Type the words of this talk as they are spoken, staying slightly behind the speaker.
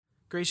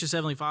Gracious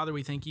Heavenly Father,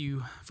 we thank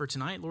you for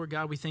tonight. Lord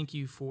God, we thank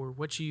you for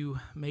what you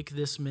make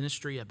this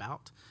ministry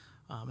about.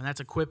 And that's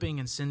equipping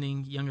and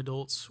sending young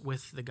adults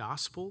with the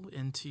gospel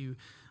into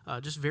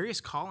just various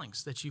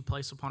callings that you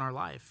place upon our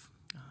life.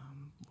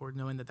 Lord,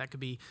 knowing that could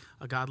be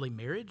a godly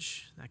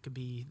marriage, that could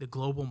be the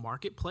global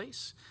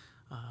marketplace,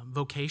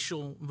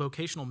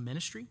 vocational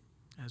ministry,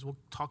 as we'll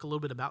talk a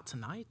little bit about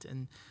tonight.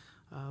 And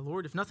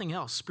Lord, if nothing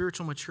else,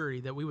 spiritual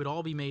maturity, that we would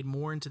all be made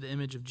more into the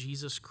image of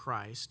Jesus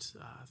Christ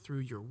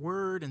through your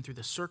word and through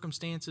the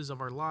circumstances of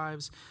our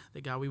lives,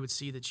 that God, we would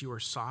see that you are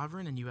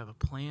sovereign and you have a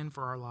plan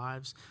for our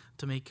lives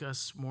to make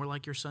us more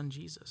like your son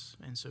Jesus.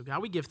 And so,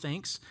 God, we give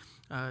thanks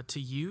to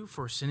you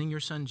for sending your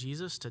son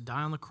Jesus to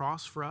die on the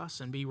cross for us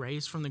and be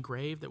raised from the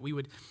grave, that we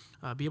would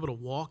be able to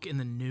walk in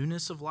the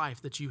newness of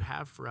life that you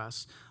have for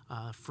us,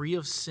 free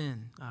of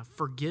sin,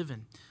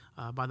 forgiven,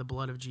 by the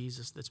blood of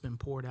Jesus that's been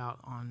poured out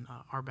on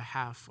our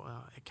behalf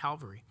at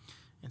Calvary.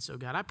 And so,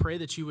 God, I pray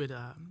that you would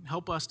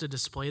help us to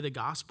display the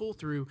gospel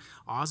through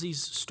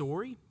Ozzy's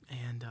story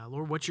and,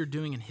 Lord, what you're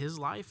doing in his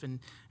life and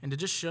to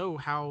just show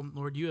how,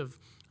 Lord, you have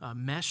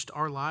meshed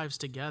our lives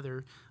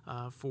together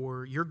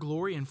for your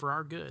glory and for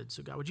our good.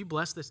 So, God, would you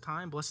bless this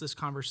time, bless this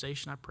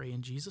conversation, I pray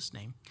in Jesus'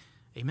 name.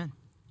 Amen.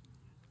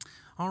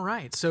 All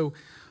right, so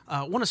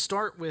I want to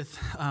start with,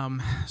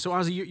 so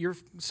Ozzy, you're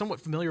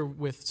somewhat familiar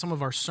with some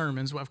of our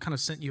sermons. I've kind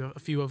of sent you a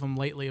few of them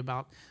lately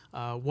about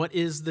what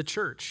is the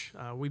church.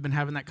 We've been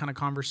having that kind of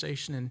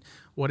conversation, and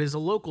what is a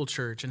local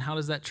church, and how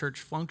does that church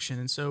function?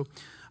 And so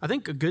I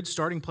think a good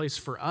starting place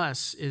for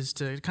us is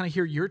to kind of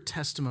hear your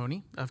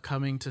testimony of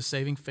coming to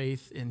saving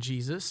faith in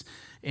Jesus,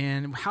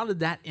 and how did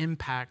that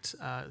impact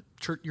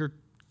your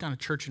kind of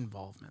church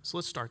involvement? So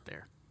let's start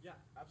there.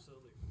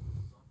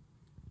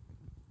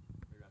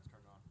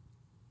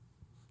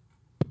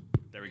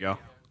 There we go.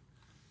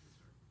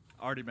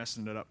 Already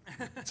messing it up.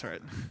 That's all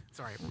right. It's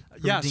all right.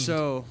 Yeah, Redeemed.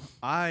 so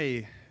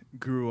I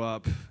grew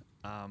up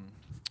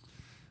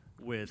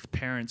with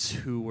parents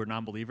who were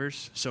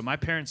non-believers. So my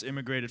parents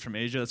immigrated from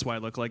Asia. That's why I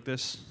look like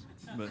this.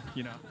 But,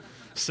 you know.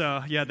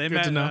 So, yeah, they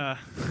Good to know.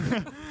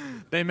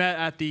 They met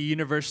at the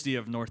University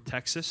of North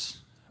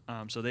Texas.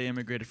 So they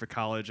immigrated for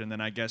college. And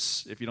then I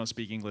guess if you don't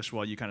speak English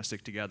well, you kind of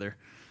stick together.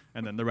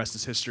 And then the rest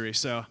is history.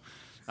 So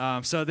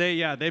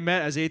they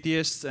met as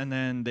atheists, and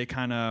then they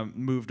kind of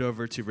moved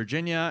over to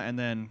Virginia and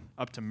then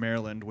up to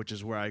Maryland, which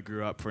is where I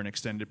grew up for an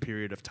extended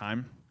period of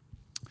time.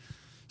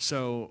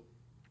 So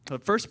the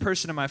first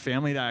person in my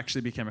family that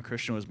actually became a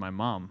Christian was my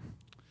mom.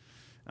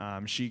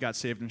 She got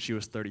saved when she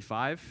was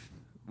 35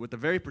 with a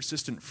very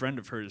persistent friend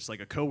of hers,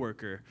 like a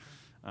coworker,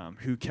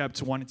 who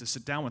kept wanting to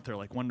sit down with her,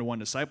 like one-to-one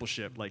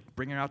discipleship, like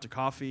bring her out to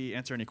coffee,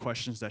 answer any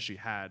questions that she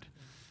had.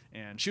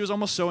 And she was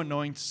almost so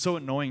annoying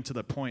to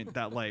the point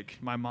that like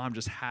my mom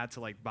just had to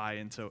like buy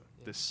into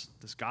this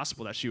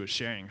gospel that she was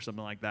sharing or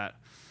something like that.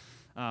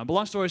 But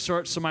long story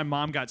short, so my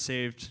mom got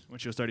saved when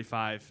she was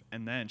 35,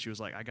 and then she was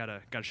like, I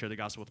gotta share the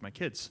gospel with my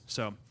kids.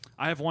 So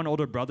I have one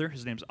older brother.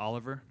 His name's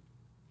Oliver,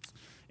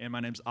 and my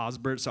name's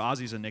Osbert. So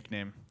Ozzy's a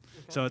nickname.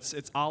 Okay. So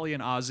it's Ollie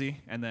and Ozzy,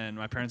 and then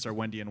my parents are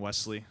Wendy and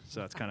Wesley.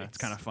 So it's kind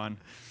of fun.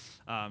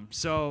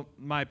 So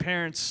my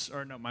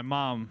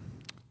mom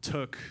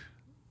took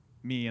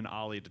me and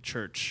Ollie to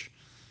church.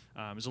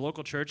 It was a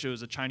local church. It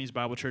was a Chinese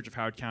Bible church of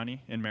Howard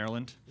County in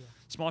Maryland. Yeah.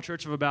 Small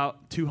church of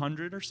about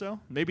 200 or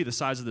so. Maybe the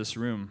size of this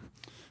room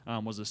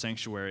was a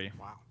sanctuary.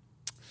 Wow.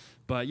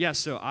 But yeah,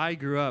 so I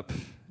grew up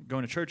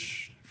going to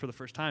church for the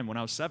first time when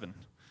I was 7.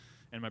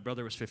 And my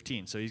brother was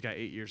 15, so he's got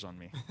 8 years on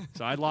me.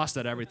 So I lost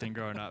at everything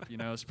growing up. You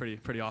know, it was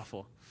pretty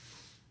awful.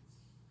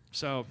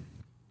 So,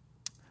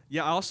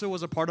 yeah, I also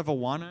was a part of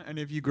Awana.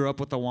 Any of you grew up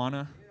with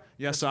Awana?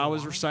 Yeah, so I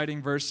was reciting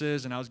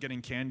verses, and I was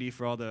getting candy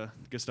for all the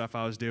good stuff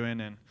I was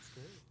doing, and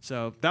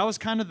so that was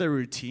kind of the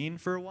routine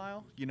for a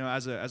while. You know,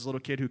 as a little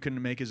kid who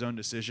couldn't make his own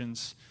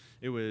decisions,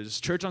 it was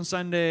church on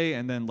Sunday,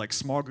 and then like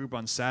small group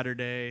on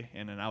Saturday,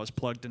 and then I was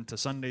plugged into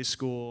Sunday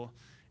school,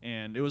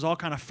 and it was all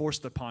kind of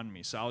forced upon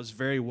me. So I was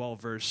very well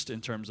versed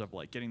in terms of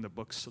like getting the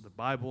books of the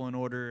Bible in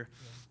order,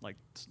 like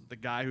the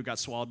guy who got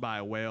swallowed by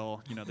a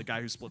whale, you know, the guy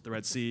who split the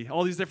Red Sea,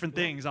 all these different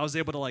things. I was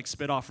able to like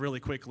spit off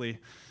really quickly.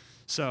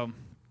 So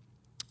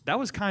that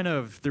was kind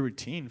of the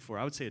routine for,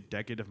 I would say, a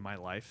decade of my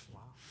life.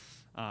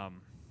 Wow.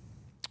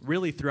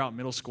 Really throughout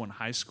middle school and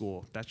high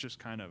school, that's just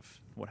kind of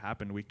what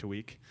happened week to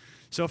week.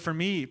 So for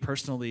me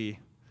personally,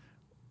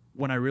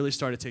 when I really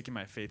started taking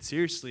my faith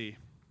seriously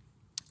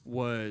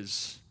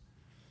was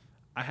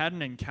I had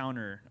an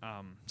encounter.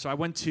 So I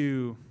went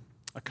to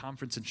a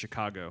conference in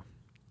Chicago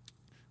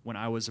when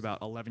I was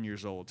about 11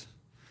 years old.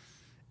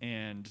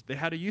 And they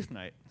had a youth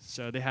night.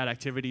 So they had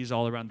activities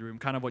all around the room,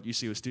 kind of what you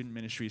see with student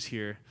ministries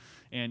here.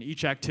 And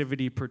each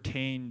activity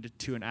pertained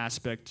to an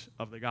aspect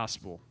of the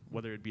gospel,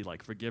 whether it be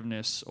like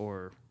forgiveness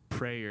or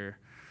prayer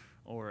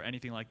or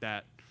anything like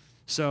that.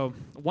 So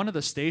one of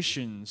the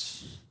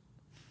stations,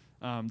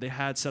 they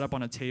had set up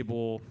on a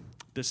table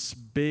this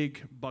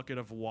big bucket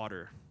of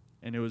water.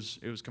 And it was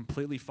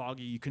completely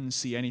foggy. You couldn't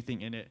see anything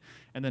in it.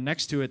 And then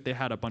next to it, they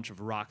had a bunch of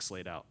rocks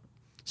laid out.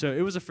 So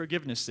it was a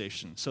forgiveness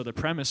station. So the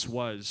premise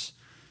was,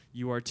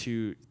 you are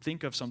to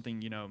think of something,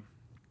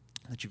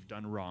 that you've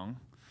done wrong,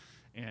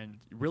 and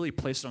really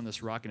place it on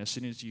this rock, and as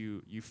soon as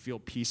you feel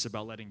peace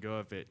about letting go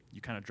of it,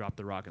 you kind of drop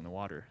the rock in the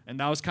water. And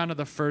that was kind of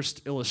the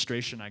first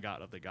illustration I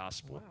got of the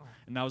gospel. Wow.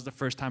 And that was the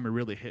first time it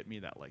really hit me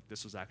that, like,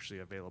 this was actually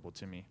available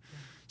to me. Yeah.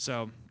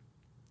 So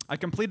I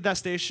completed that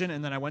station,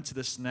 and then I went to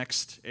this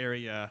next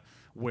area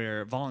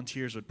where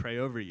volunteers would pray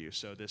over you.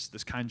 So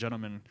this kind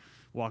gentleman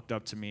walked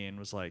up to me and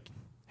was like,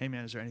 hey,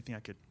 man, is there anything I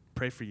could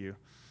pray for you?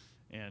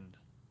 And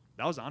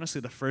that was honestly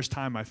the first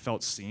time I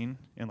felt seen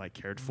and, like,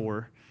 cared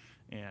for,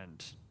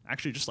 and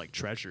actually just, like,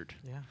 treasured.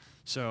 Yeah.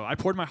 So I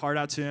poured my heart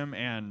out to him,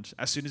 and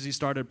as soon as he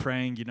started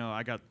praying,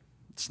 I got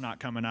snot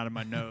coming out of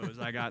my nose.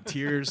 I got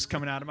tears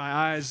coming out of my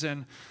eyes.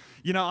 And,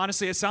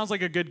 honestly, it sounds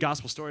like a good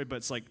gospel story, but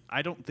it's like,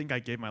 I don't think I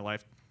gave my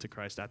life to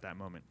Christ at that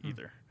moment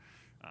either.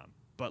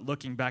 But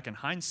looking back in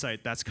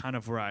hindsight, that's kind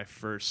of where I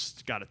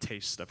first got a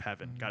taste of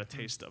heaven, got a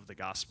taste of the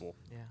gospel.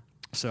 Yeah.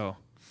 So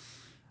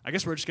I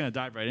guess we're just going to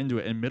dive right into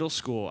it. In middle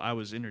school, I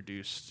was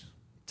introduced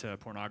to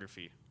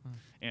pornography.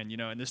 And,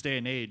 in this day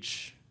and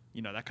age,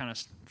 that kind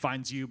of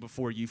finds you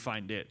before you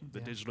find it,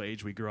 the digital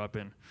age we grew up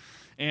in.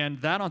 And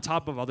that on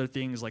top of other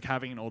things like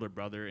having an older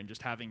brother and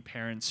just having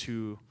parents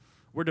who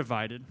were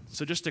divided.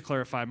 So just to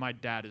clarify, my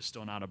dad is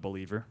still not a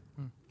believer.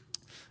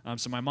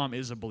 So my mom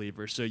is a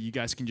believer. So you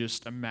guys can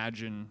just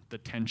imagine the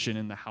tension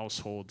in the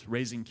household,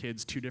 raising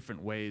kids two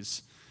different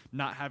ways,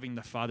 not having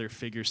the father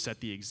figure set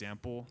the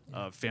example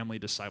of family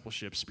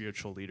discipleship,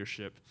 spiritual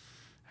leadership,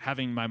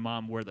 having my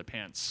mom wear the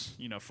pants,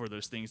 for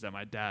those things that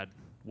my dad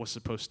was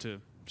supposed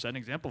to set an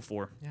example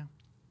for.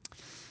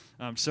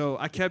 Yeah. So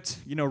I kept,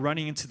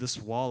 running into this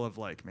wall of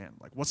like, man,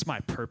 like, what's my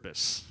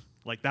purpose?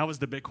 Like, that was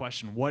the big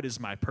question. What is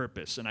my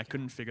purpose? And I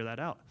couldn't figure that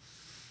out.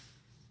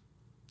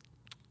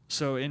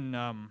 So in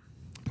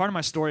part of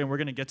my story, and we're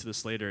going to get to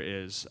this later,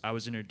 is I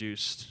was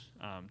introduced,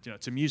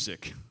 to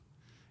music.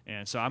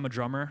 And so I'm a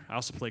drummer. I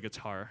also play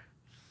guitar.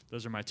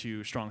 Those are my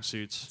two strong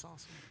suits. That's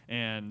awesome.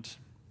 And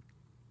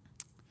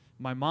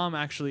my mom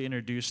actually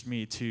introduced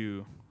me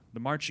to the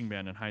marching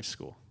band in high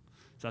school.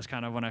 So that's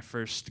kind of when I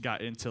first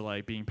got into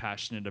like being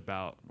passionate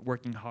about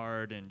working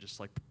hard and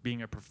just like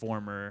being a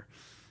performer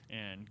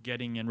and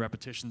getting in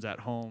repetitions at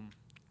home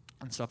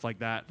and stuff like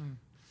that.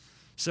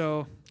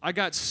 So I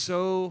got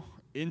so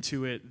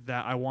into it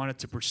that I wanted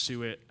to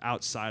pursue it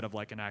outside of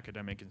like an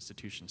academic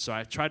institution. So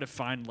I tried to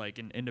find like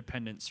an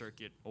independent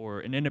circuit or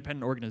an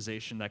independent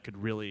organization that could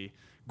really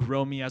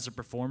grow me as a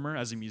performer,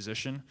 as a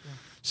musician. Yeah.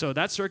 So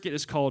that circuit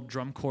is called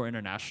Drum Corps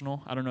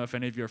International. I don't know if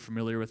any of you are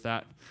familiar with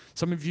that.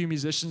 Some of you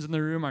musicians in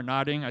the room are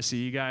nodding. I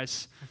see you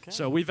guys. Okay.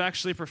 So we've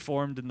actually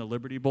performed in the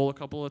Liberty Bowl a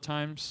couple of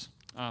times.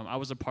 I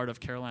was a part of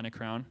Carolina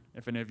Crown,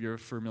 if any of you are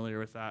familiar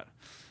with that.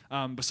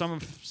 But some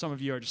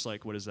of you are just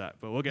like, what is that?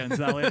 But we'll get into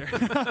that later.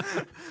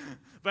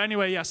 But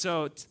anyway, yeah,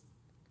 so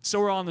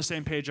we're all on the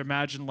same page.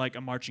 Imagine like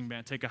a marching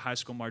band, take a high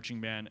school marching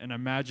band, and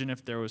imagine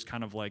if there was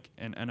kind of like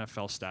an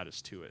NFL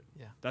status to it.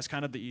 Yeah. That's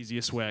kind of the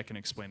easiest way I can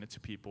explain it to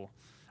people.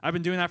 I've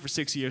been doing that for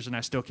 6 years, and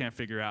I still can't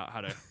figure out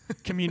how to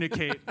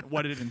communicate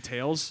what it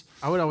entails.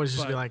 I would always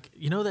just be like,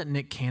 that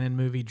Nick Cannon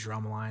movie,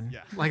 Drumline?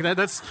 Yeah. Like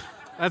that's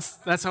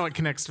how it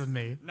connects with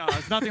me. No,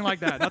 it's nothing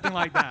like that. Nothing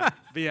like that.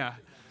 But yeah.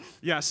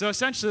 Yeah, so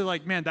essentially,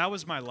 like, man, that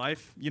was my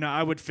life.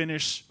 I would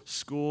finish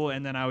school,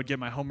 and then I would get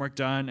my homework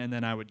done, and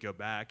then I would go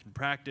back and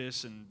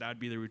practice, and that would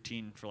be the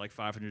routine for, like,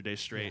 500 days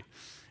straight.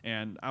 Yeah.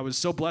 And I was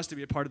so blessed to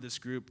be a part of this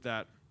group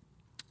that,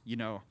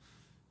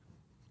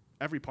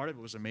 every part of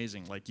it was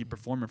amazing. Like, you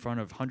perform in front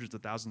of hundreds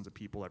of thousands of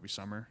people every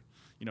summer.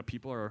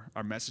 People are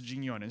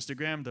messaging you on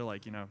Instagram. They're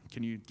like,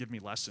 can you give me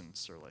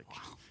lessons? Or, like,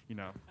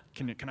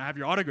 can I have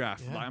your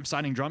autograph? Yeah. Like, I'm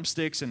signing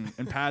drumsticks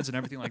and pads and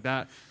everything like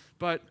that.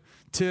 But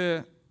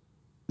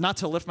not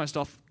to lift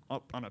myself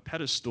up on a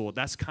pedestal,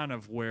 that's kind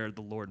of where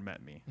the Lord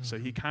met me. Mm-hmm. So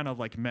he kind of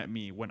like met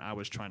me when I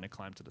was trying to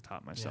climb to the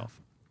top myself.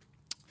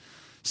 Yeah.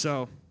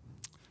 So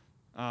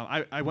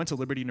I went to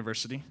Liberty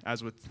University,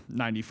 as with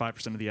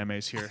 95% of the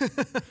MAs here.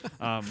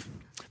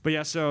 But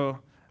yeah, so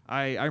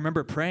I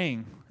remember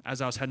praying as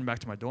I was heading back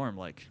to my dorm,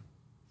 like,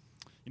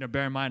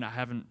 bear in mind, I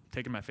haven't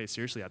taken my faith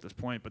seriously at this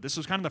point, but this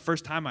was kind of the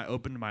first time I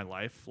opened my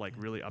life, like,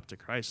 really up to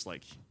Christ.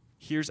 Like,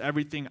 here's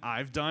everything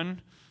I've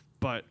done,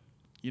 but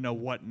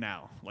what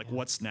now? Like,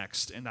 what's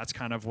next? And that's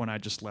kind of when I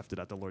just left it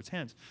at the Lord's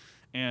hands.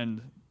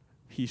 And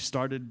he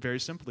started very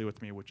simply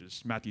with me, which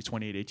is Matthew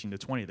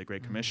 28:18-20, the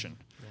Great Commission.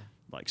 Yeah.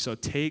 Like, so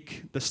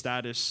take the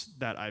status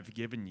that I've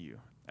given you.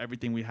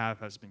 Everything we have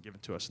has been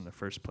given to us in the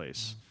first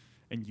place,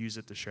 and use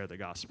it to share the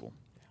gospel.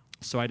 Yeah.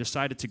 So I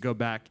decided to go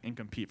back and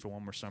compete for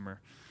one more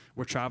summer.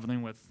 We're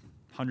traveling with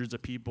hundreds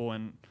of people,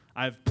 and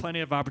I have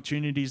plenty of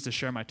opportunities to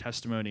share my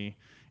testimony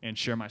and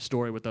share my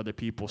story with other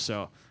people.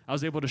 So I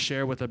was able to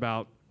share with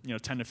about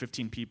 10 to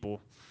 15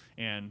 people,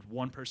 and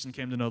one person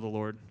came to know the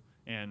Lord,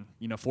 and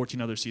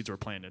 14 other seeds were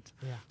planted.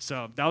 Yeah.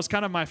 So that was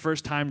kind of my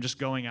first time just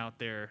going out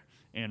there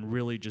and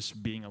really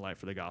just being a light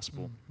for the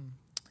gospel.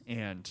 Mm-hmm.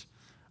 And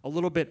a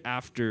little bit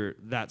after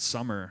that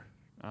summer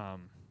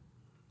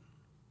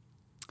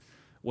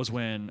was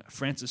when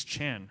Francis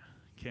Chan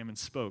came and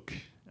spoke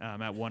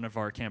at one of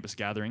our campus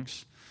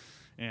gatherings.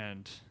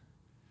 And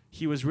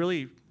he was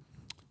really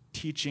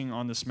teaching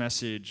on this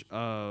message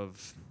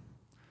of,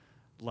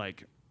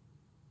 like,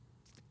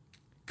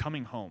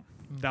 coming home.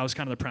 That was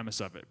kind of the premise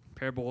of it.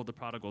 Parable of the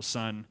prodigal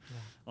son,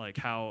 like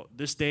how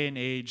this day and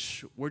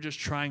age, we're just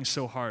trying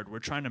so hard. We're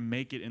trying to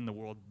make it in the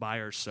world by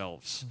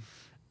ourselves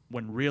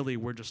when really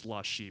we're just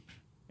lost sheep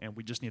and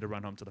we just need to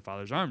run home to the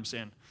Father's arms.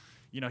 And,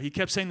 he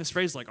kept saying this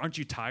phrase, like, aren't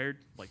you tired?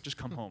 Like, just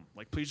come home.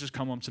 Like, please just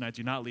come home tonight.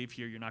 Do not leave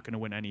here. You're not going to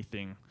win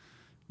anything.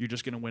 You're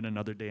just going to win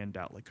another day in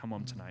doubt. Like, come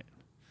home tonight.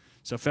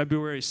 So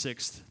February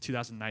 6th,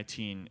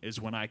 2019 is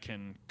when I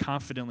can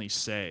confidently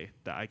say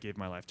that I gave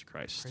my life to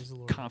Christ. Praise the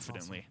Lord.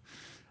 Confidently.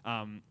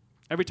 Awesome.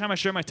 Every time I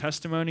share my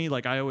testimony,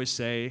 like I always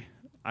say,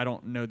 I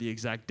don't know the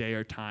exact day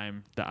or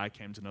time that I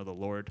came to know the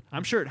Lord.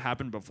 I'm sure it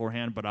happened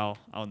beforehand, but I'll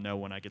know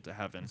when I get to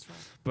heaven. That's right.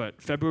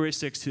 But February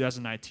 6th,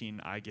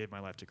 2019, I gave my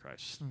life to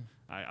Christ.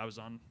 I was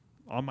on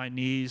my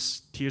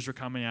knees, tears were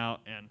coming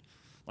out, and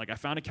like I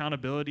found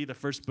accountability. The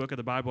first book of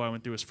the Bible I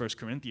went through was 1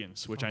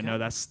 Corinthians, which I know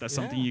that's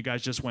something you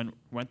guys just went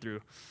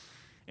through.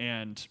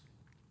 And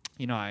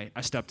I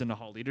stepped into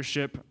hall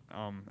leadership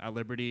at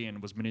Liberty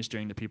and was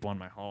ministering to people on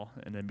my hall,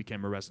 and then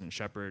became a resident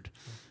shepherd.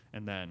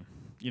 And then,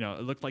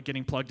 it looked like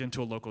getting plugged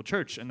into a local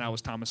church, and that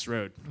was Thomas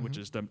Road, which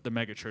is the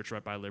mega church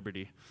right by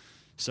Liberty.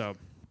 So,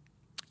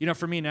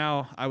 for me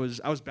now, I was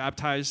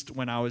baptized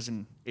when I was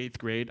in 8th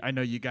grade. I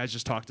know you guys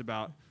just talked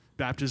about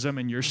baptism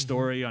and your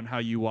story on how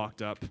you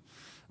walked up.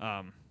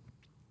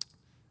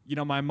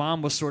 My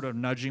mom was sort of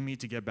nudging me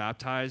to get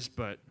baptized,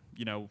 but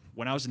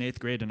when I was in 8th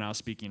grade and I was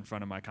speaking in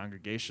front of my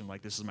congregation,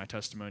 like, this is my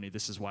testimony,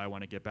 this is why I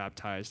want to get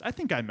baptized, I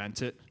think I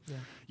meant it.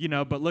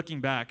 Yeah. But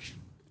looking back,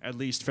 at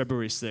least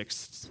February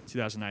 6th,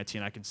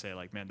 2019, I can say,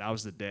 like, man, that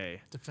was the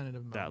day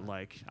that,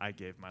 like, I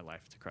gave my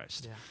life to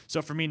Christ. Yeah.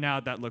 So for me now,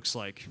 that looks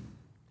like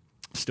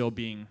still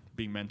being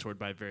mentored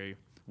by very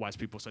wise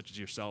people such as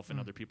yourself and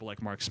other people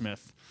like Mark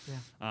Smith.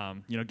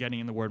 Yeah.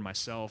 Getting in the Word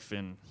myself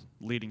and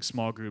leading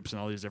small groups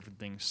and all these different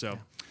things. So,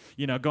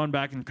 going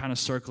back and kind of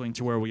circling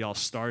to where we all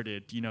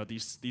started,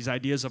 these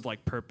ideas of,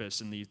 like,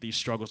 purpose and these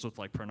struggles with,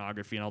 like,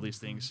 pornography and all these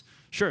things,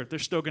 sure, they're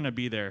still going to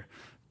be there.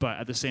 But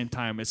at the same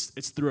time,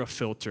 it's through a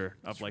filter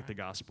of, like, the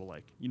gospel.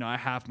 Like, I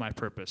have my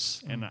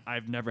purpose, and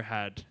I've never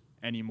had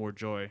any more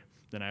joy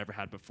than I ever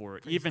had before.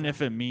 Even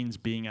if it means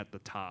being at the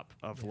top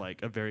of,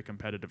 like, a very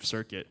competitive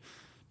circuit.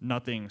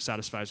 Nothing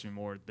satisfies me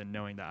more than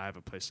knowing that I have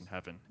a place in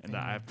heaven and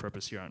that I have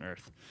purpose here on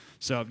earth.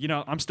 So,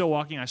 I'm still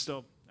walking. I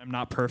still am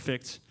not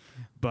perfect,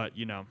 but,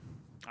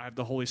 I have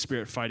the Holy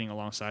Spirit fighting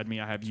alongside me.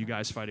 I have you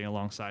guys fighting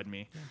alongside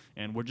me,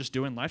 and we're just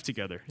doing life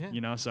together,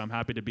 So I'm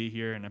happy to be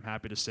here, and I'm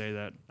happy to say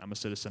that I'm a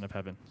citizen of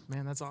heaven.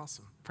 Man, that's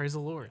awesome. Praise the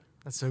Lord.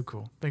 That's so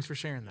cool. Thanks for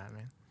sharing that,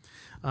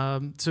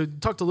 man. So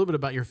talked a little bit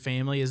about your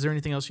family. Is there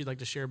anything else you'd like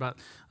to share about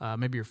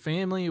maybe your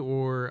family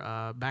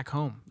or back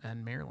home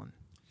in Maryland?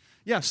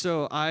 Yeah,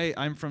 so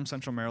I'm from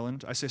Central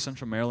Maryland. I say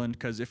Central Maryland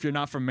because if you're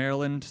not from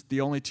Maryland,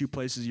 the only two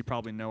places you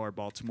probably know are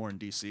Baltimore and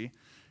D.C.,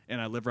 and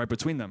I live right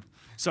between them.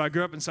 So I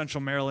grew up in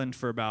Central Maryland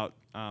for about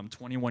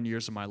 21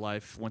 years of my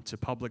life, went to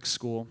public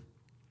school.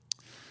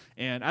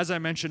 And as I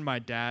mentioned, my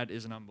dad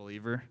is an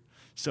unbeliever.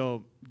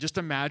 So just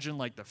imagine,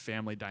 like, the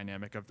family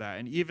dynamic of that,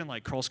 and even,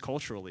 like,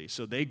 cross-culturally.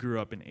 So they grew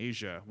up in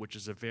Asia, which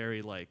is a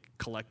very, like,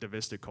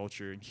 collectivistic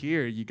culture. And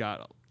here you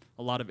got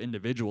a lot of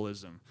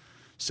individualism.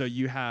 So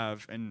you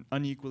have an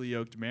unequally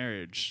yoked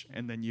marriage,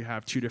 and then you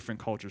have two different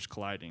cultures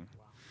colliding.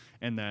 Wow.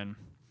 And then,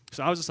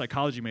 so I was a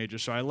psychology major,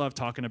 so I love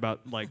talking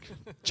about, like,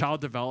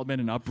 child development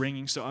and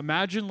upbringing. So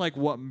imagine, like,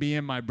 what me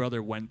and my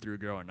brother went through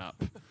growing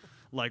up.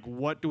 Like,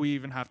 what do we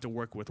even have to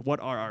work with? What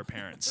are our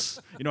parents?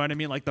 You know what I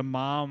mean? Like, the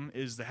mom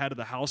is the head of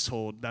the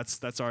household.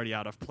 That's already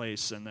out of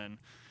place. And then,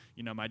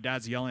 my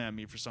dad's yelling at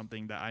me for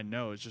something that I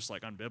know is just,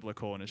 like,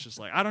 unbiblical, and it's just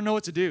like, I don't know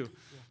what to do.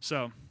 Yeah.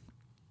 So...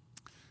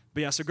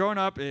 But yeah, so growing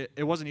up,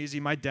 it wasn't easy.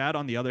 My dad,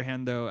 on the other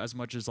hand, though, as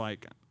much as,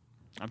 like,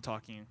 I'm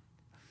talking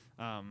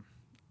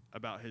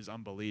about his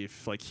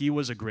unbelief, like, he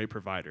was a great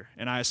provider,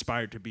 and I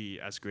aspired to be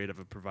as great of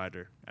a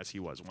provider as he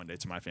was one day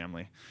to my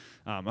family.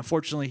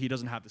 Unfortunately, he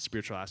doesn't have the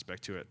spiritual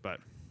aspect to it, but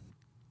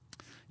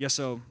yeah,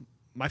 so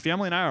my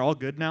family and I are all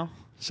good now.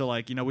 So,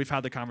 like, we've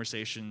had the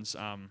conversations.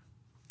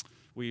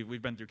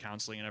 We've been through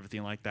counseling and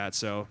everything like that.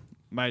 So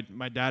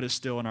my dad is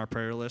still on our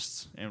prayer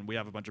lists, and we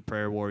have a bunch of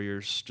prayer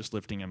warriors just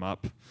lifting him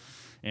up.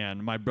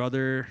 And my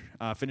brother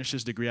finished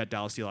his degree at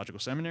Dallas Theological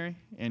Seminary,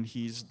 and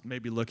he's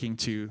maybe looking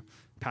to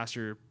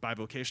pastor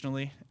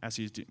bivocationally as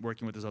he's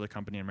working with his other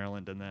company in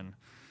Maryland. And then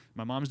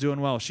my mom's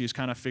doing well. She's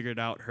kind of figured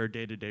out her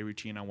day-to-day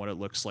routine on what it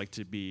looks like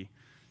to be,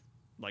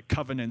 like,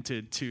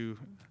 covenanted to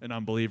an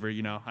unbeliever.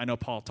 I know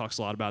Paul talks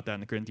a lot about that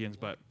in the Corinthians,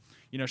 but,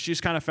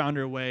 she's kind of found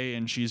her way,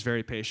 and she's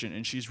very patient,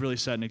 and she's really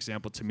set an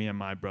example to me and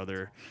my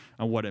brother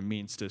on what it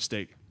means to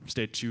stay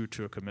true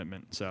to a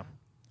commitment. So...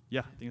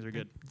 yeah, things are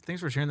good.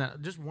 Thanks for sharing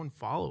that. Just one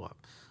follow-up.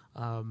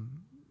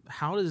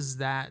 How does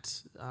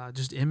that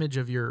just image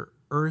of your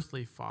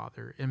earthly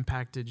father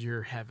impacted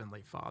your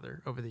heavenly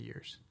father over the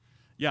years?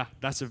 Yeah,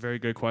 that's a very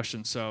good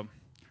question. So,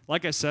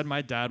 like I said,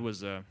 my dad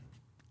was an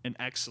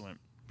excellent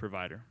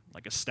provider,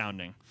 like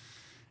astounding.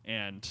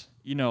 And,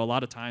 you know, a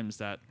lot of times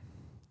that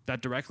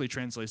directly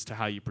translates to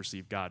how you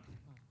perceive God,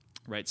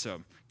 right?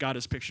 So God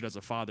is pictured as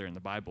a father in the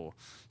Bible.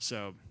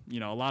 So, you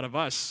know, a lot of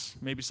us,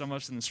 maybe some of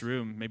us in this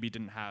room, maybe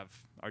didn't have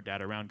our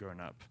dad around growing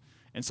up.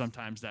 And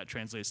sometimes that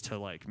translates to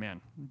like,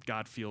 man,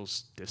 God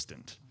feels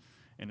distant.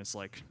 And it's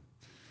like,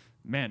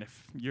 man,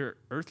 if your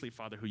earthly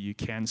father who you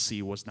can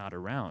see was not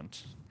around,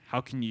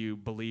 how can you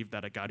believe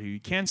that a God who you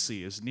can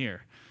see is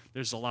near?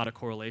 There's a lot of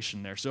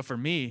correlation there. So for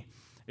me,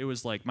 it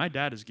was like, my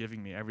dad is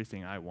giving me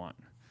everything I want.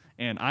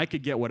 And I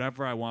could get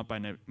whatever I want by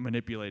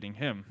manipulating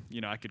him.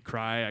 You know, I could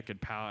cry, I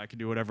could pout, I could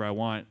do whatever I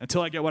want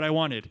until I get what I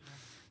wanted.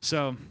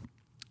 So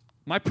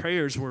my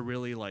prayers were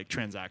really like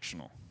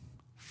transactional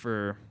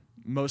for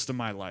most of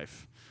my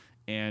life.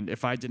 And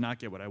if I did not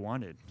get what I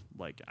wanted,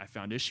 like I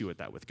found issue with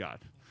that with God.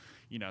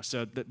 You know,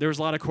 so there's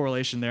a lot of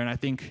correlation there. And I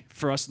think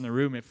for us in the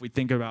room, if we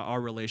think about our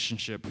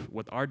relationship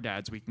with our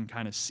dads, we can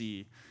kind of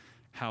see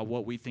how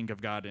what we think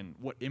of God and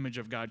what image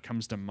of God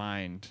comes to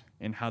mind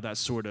and how that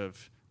sort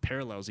of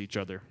parallels each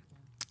other.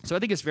 So I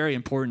think it's very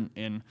important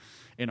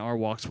in our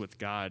walks with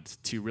God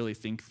to really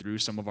think through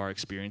some of our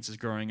experiences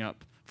growing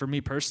up. For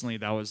me personally,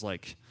 that was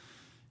like,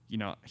 you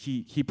know,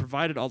 he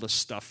provided all the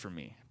stuff for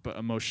me, but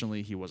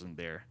emotionally he wasn't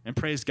there. And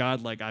praise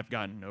God, like I've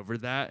gotten over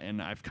that,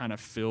 and I've kind of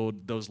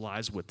filled those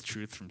lies with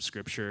truth from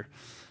Scripture.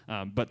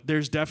 But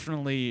there's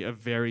definitely a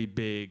very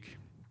big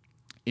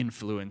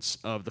influence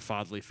of the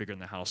fatherly figure in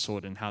the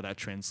household and how that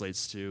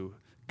translates to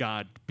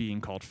God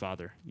being called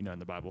Father, you know, in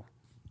the Bible.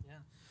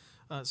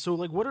 Yeah. So,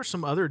 like, what are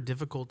some other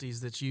difficulties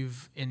that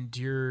you've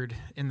endured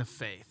in the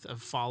faith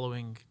of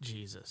following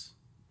Jesus?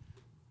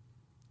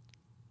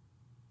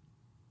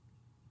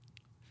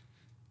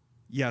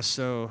 Yeah,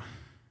 so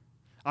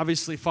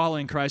obviously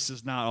following Christ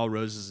is not all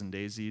roses and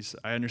daisies.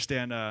 I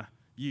understand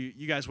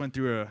you guys went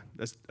through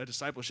a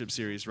discipleship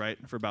series, right,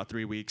 for about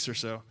 3 weeks or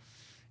so.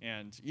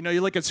 And, you know,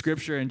 you look at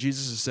Scripture and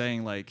Jesus is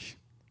saying, like,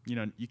 you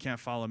know, you can't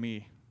follow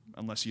me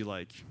unless you,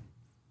 like,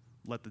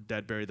 let the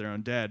dead bury their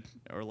own dead.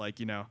 Or, like,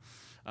 you know,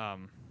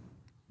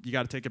 you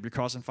got to take up your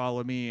cross and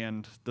follow me,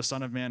 and the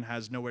Son of Man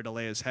has nowhere to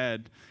lay his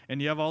head.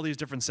 And you have all these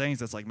different sayings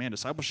that's like, man,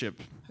 discipleship,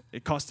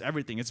 it costs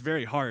everything. It's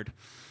very hard.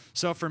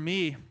 So for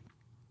me,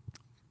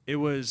 it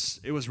was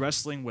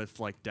wrestling with,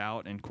 like,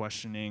 doubt and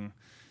questioning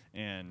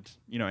and,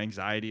 you know,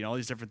 anxiety and all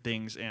these different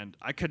things. And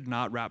I could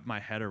not wrap my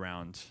head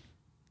around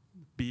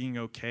being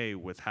okay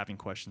with having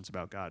questions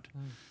about God.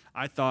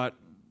 I thought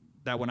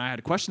that when I had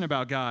a question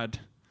about God,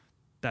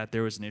 that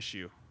there was an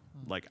issue.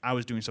 Like I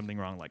was doing something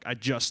wrong. Like I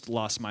just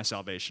lost my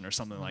salvation or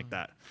something like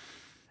that.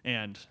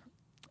 And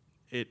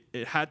it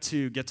had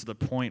to get to the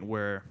point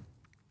where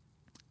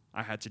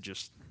I had to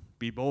just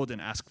be bold and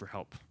ask for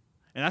help.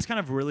 And that's kind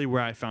of really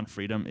where I found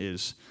freedom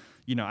is,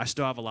 you know, I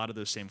still have a lot of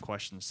those same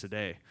questions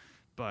today,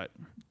 but,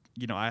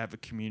 you know, I have a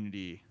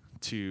community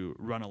to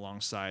run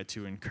alongside,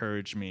 to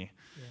encourage me,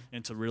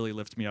 and to really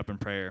lift me up in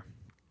prayer.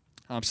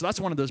 So that's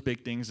one of those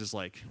big things is,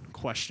 like,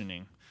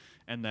 questioning.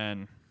 And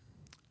then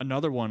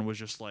another one was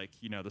just, like,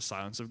 you know, the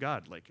silence of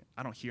God. Like,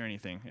 I don't hear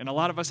anything. And a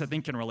lot of us, I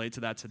think, can relate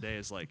to that today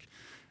is, like,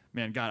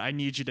 man, God, I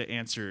need you to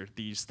answer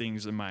these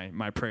things in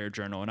my prayer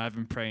journal. And I've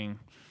been praying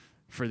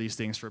for these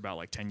things for about,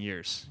 like, 10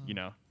 years, you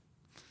know.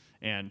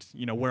 And,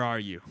 you know, where are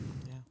you?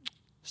 Yeah.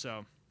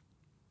 So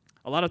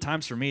a lot of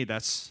times for me,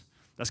 that's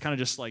kind of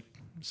just like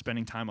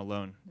spending time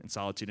alone in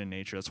solitude in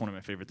nature. That's one of my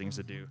favorite things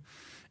to do.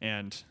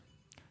 And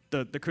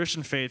the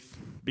Christian faith,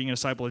 being a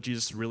disciple of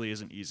Jesus, really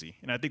isn't easy.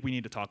 And I think we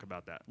need to talk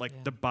about that.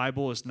 Like, the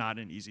Bible is not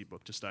an easy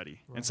book to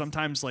study. Right. And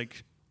sometimes,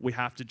 like, we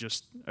have to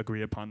just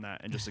agree upon that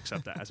and just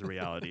accept that as a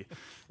reality.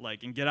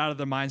 Like, and get out of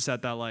the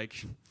mindset that,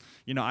 like,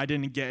 you know, I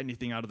didn't get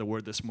anything out of the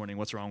word this morning.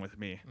 What's wrong with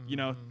me? You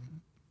know,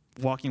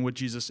 walking with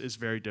Jesus is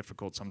very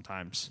difficult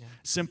sometimes. Yeah.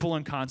 Simple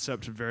in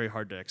concept, very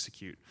hard to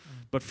execute.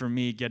 But for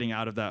me, getting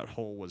out of that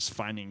hole was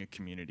finding a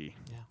community.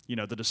 Yeah. You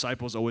know, the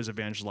disciples always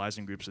evangelize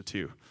in groups of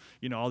 2.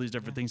 You know, all these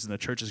different things, and the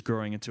church is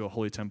growing into a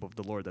holy temple of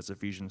the Lord. That's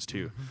Ephesians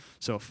 2.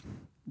 So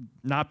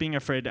not being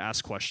afraid to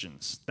ask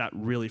questions, that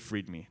really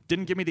freed me.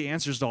 Didn't give me the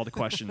answers to all the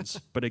questions,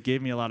 but it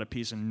gave me a lot of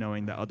peace in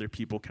knowing that other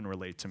people can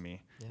relate to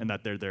me and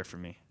that they're there for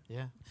me.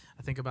 Yeah.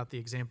 I think about the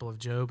example of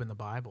Job in the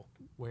Bible,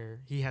 where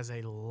he has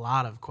a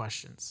lot of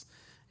questions.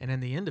 And in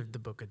the end of the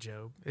book of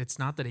Job, it's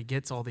not that he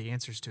gets all the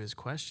answers to his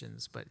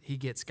questions, but he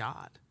gets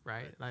God,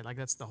 right? Like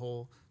that's the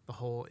whole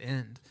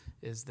end,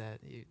 is that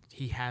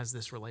he has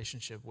this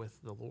relationship with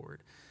the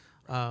Lord.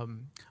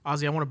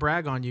 Ozzy, I want to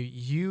brag on you.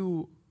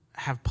 You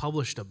have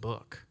published a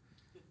book.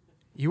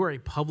 You are a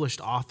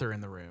published author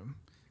in the room.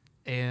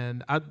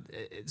 And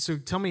so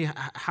tell me,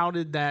 how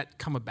did that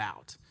come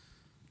about?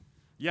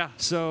 Yeah,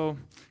 so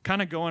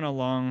kind of going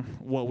along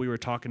what we were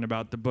talking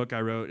about, the book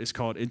I wrote is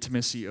called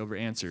Intimacy Over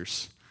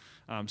Answers.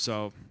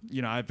 So,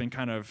 you know, I've been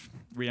kind of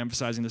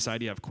re-emphasizing this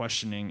idea of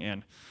questioning.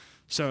 And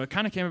so it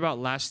kind of came about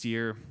last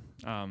year,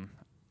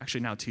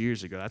 actually now 2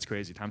 years ago. That's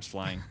crazy. Time's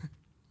flying.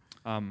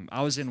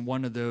 I was in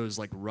one of those,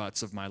 like,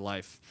 ruts of my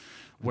life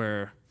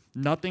where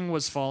nothing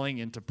was falling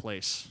into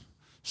place.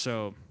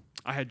 So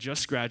I had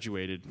just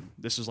graduated.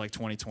 This was like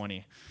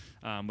 2020.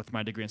 with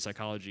my degree in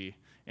psychology.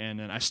 And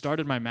then I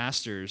started my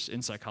master's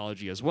in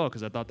psychology as well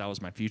because I thought that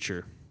was my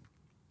future.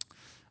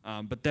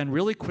 But then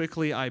really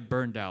quickly I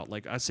burned out,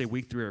 like I'd say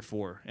week 3 or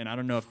 4. And I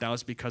don't know if that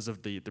was because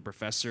of the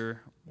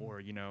professor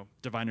or,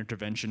 divine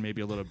intervention,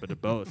 maybe a little bit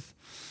of both.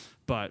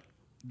 But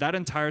that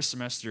entire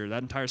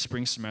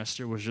spring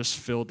semester was just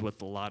filled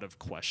with a lot of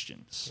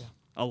questions. Yeah.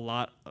 A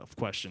lot of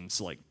questions,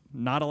 like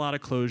not a lot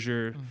of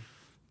closure.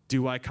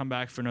 Do I come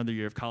back for another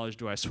year of college?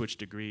 Do I switch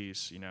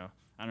degrees?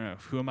 I don't know.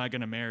 Who am I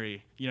going to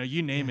marry?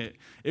 You name it.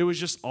 It was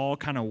just all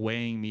kind of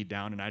weighing me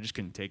down, and I just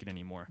couldn't take it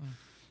anymore.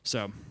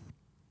 So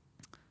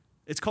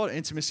it's called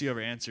intimacy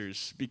over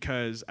answers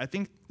because I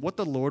think what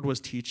the Lord was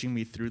teaching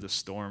me through the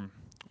storm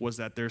was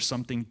that there's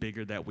something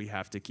bigger that we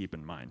have to keep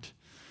in mind.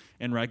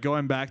 And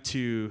going back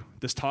to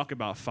this talk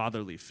about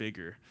fatherly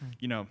figure,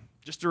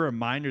 just a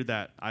reminder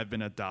that I've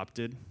been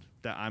adopted,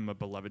 that I'm a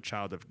beloved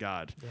child of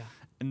God. Yeah.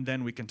 And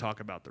then we can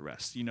talk about the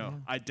rest.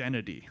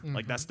 Identity,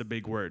 like that's the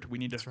big word. We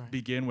need to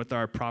begin with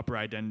our proper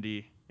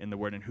identity in the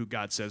word and who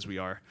God says we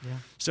are. Yeah.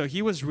 So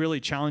he was really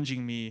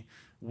challenging me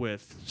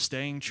with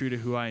staying true to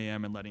who I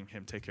am and letting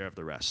him take care of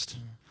the rest.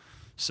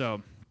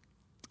 So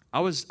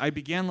I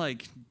began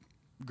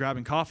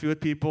grabbing coffee with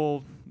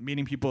people,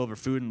 meeting people over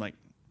food, and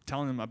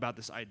telling them about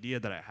this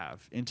idea that I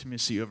have,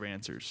 intimacy over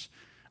answers.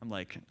 I'm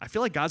like, I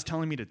feel like God's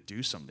telling me to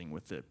do something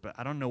with it, but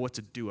I don't know what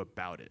to do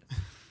about it.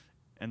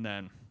 And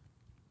then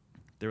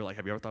they were like,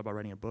 have you ever thought about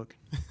writing a book?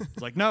 I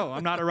was like, no,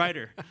 I'm not a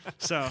writer.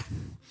 So,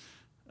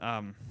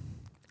 and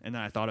then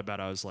I thought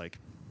about it. I was like,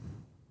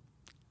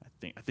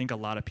 I think a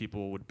lot of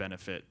people would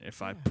benefit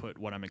if I put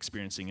what I'm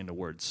experiencing into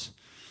words.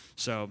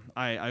 So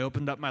I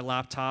opened up my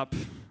laptop,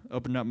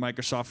 opened up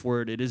Microsoft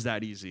Word. It is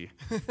that easy.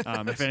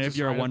 If any of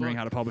you are wondering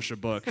how to publish a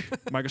book,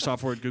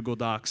 Microsoft Word, Google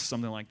Docs,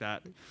 something like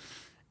that.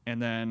 And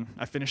then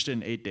I finished it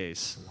in 8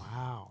 days.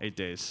 Wow. 8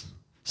 days.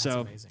 That's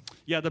amazing.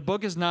 Yeah, the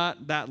book is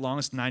not that long.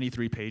 It's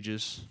 93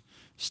 pages.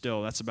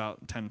 Still, that's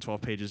about 10,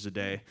 12 pages a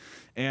day.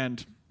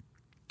 And,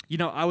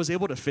 I was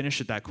able to finish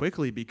it that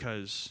quickly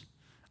because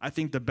I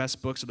think the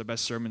best books or the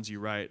best sermons you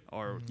write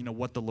are,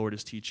 what the Lord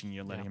is teaching you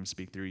and letting him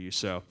speak through you.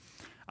 So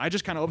I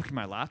just kind of opened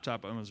my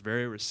laptop and was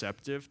very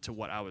receptive to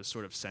what I was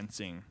sort of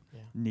sensing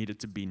needed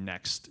to be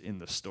next in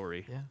the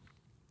story.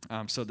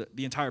 Yeah. So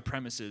the entire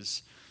premise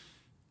is,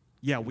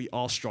 we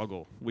all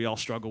struggle. We all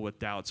struggle with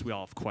doubts. We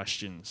all have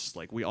questions.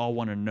 We all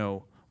want to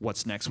know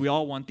what's next. We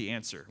all want the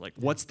answer.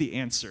 What's the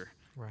answer?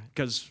 Right.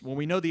 Because when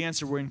we know the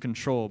answer, we're in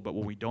control. But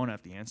when we don't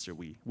have the answer,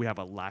 we have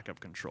a lack of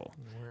control.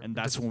 And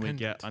that's when we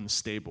get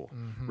unstable.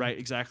 Right?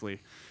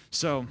 Exactly.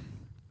 So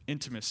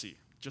intimacy,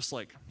 just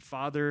like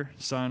father,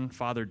 son,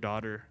 father,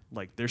 daughter,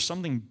 there's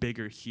something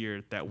bigger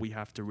here that we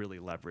have to really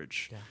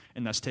leverage. Yeah.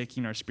 And that's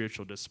taking our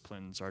spiritual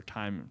disciplines, our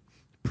time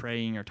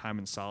praying, our time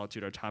in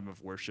solitude, our time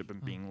of worship,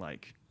 and being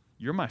like,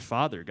 you're my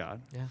father,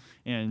 God. Yeah.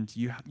 And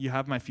you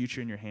have my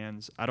future in your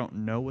hands. I don't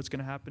know what's going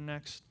to happen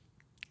next,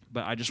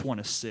 but I just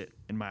want to sit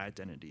in my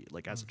identity,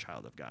 as a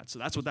child of God. So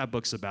that's what that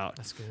book's about.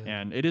 That's good.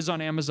 And it is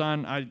on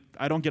Amazon.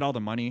 I don't get all the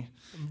money.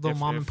 Little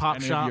mom and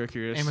pop shop,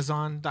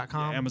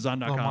 Amazon.com. Yeah,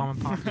 Amazon.com. Little mom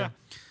and pop, yeah.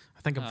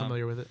 I think I'm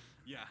familiar with it.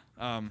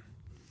 Yeah.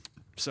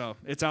 So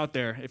it's out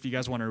there if you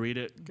guys want to read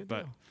it. Good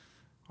but deal.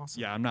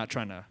 Awesome. Yeah, I'm not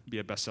trying to be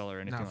a bestseller or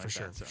anything like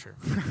that. For sure.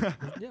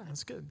 Yeah,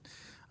 that's good.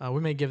 We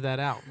may give that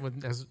out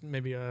as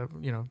maybe a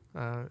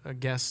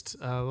guest,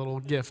 little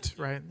gift,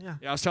 right? Yeah.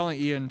 Yeah, I was telling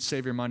Ian,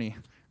 save your money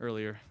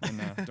earlier, and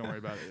don't worry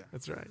about it. Yeah.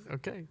 That's right.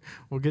 Okay.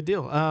 Well, good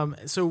deal.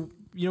 So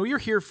you're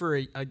here for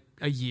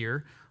a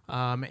year,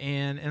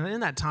 and in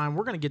that time,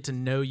 we're going to get to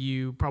know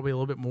you probably a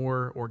little bit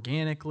more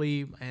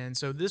organically. And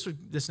so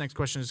this next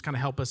question is kind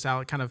of help us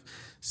out, kind of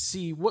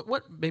see what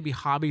maybe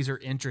hobbies or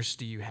interests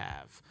do you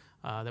have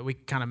that we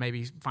kind of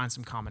maybe find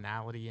some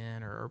commonality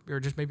in, or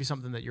just maybe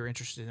something that you're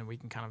interested in, we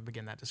can kind of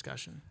begin that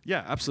discussion.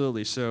 Yeah,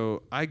 absolutely.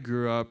 So I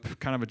grew up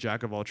kind of a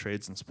jack of all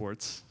trades in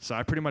sports. So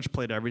I pretty much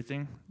played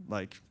everything,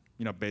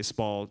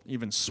 baseball,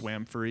 even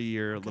swam for a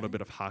year, a little bit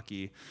of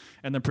hockey.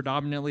 And then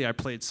predominantly I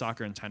played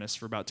soccer and tennis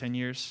for about 10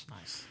 years.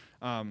 Nice.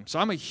 So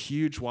I'm a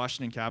huge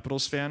Washington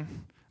Capitals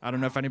fan. I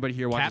don't know if anybody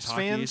here watches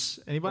hockey.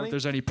 Fans? Anybody? Or if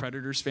there's any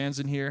Predators fans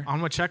in here.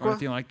 On Wachekwa? Or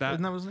anything like that.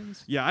 Isn't that what his name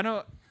is? Yeah, I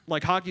know.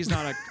 Hockey's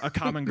not a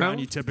common ground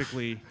you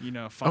typically,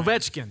 find.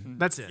 Ovechkin.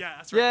 That's it. Yeah,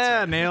 that's right. Yeah, that's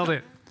right. Nailed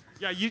it.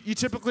 Yeah, you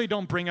typically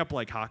don't bring up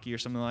hockey or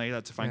something like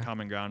that to find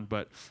common ground.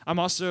 But I'm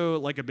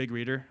also a big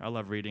reader. I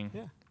love reading.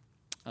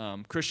 Yeah.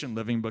 Christian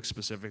living books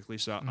specifically.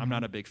 So I'm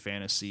not a big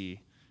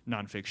fantasy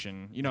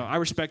nonfiction. I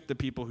respect the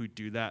people who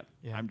do that.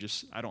 Yeah.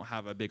 I don't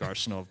have a big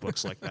arsenal of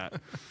books like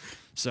that.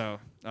 So,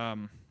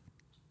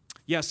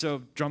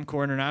 so Drum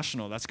Corps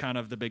International, that's kind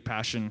of the big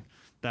passion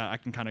that I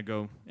can kind of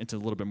go into a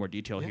little bit more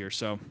detail here.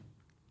 So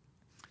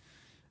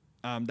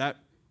that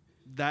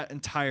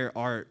entire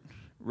art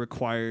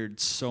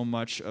required so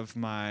much of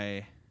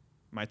my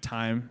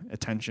time,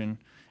 attention,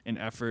 and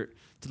effort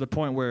to the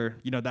point where,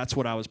 that's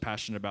what I was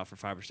passionate about for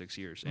 5 or 6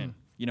 years. And,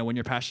 when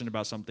you're passionate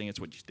about something, it's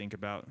what you think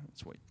about,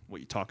 it's what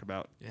you talk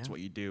about, it's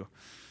what you do.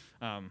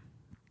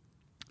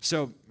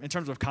 So in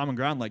terms of common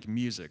ground,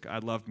 music, I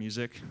love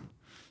music.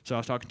 So I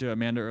was talking to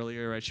Amanda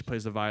earlier, right? She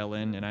plays the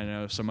violin, and I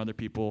know some other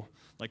people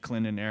like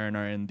Clint and Aaron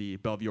are in the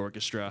Bellevue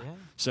Orchestra. Yeah.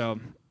 So,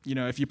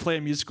 if you play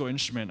a musical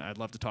instrument, I'd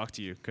love to talk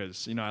to you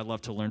because, I'd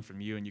love to learn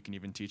from you, and you can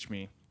even teach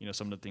me,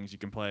 some of the things you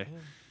can play.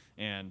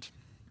 Yeah.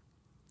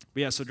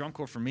 But yeah, so drum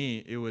corps for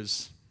me, it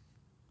was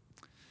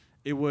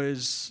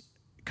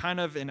kind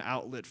of an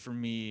outlet for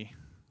me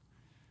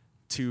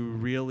to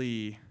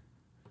really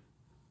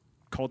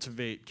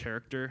cultivate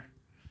character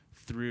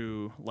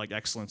through like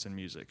excellence in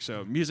music.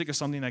 So music is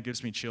something that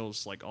gives me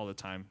chills like all the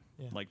time.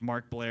 Yeah. Like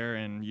Mark Blair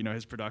and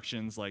his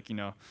productions, like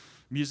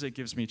music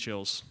gives me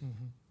chills.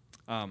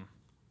 Mm-hmm.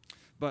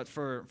 But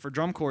for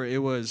drum corps,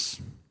 it was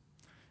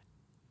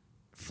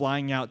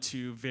flying out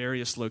to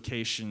various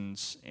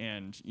locations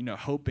and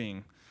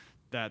hoping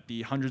that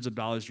the hundreds of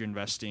dollars you're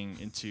investing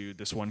into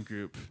this one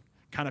group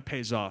kind of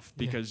pays off,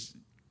 because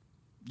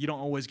you don't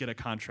always get a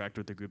contract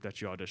with the group that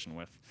you audition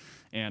with.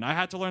 And I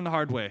had to learn the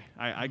hard way.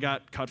 I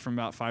got cut from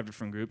about 5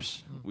 different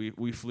groups.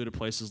 We flew to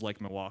places like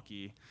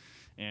Milwaukee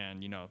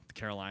and, the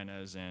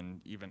Carolinas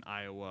and even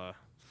Iowa.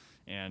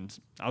 And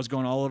I was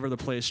going all over the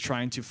place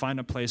trying to find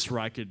a place where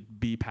I could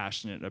be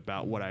passionate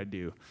about what I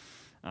do.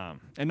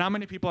 And not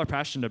many people are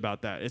passionate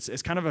about that.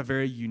 It's kind of a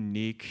very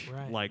unique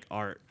like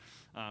art.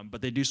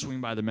 But they do swing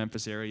by the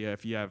Memphis area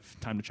if you have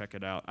time to check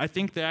it out. I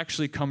think they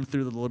actually come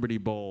through the Liberty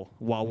Bowl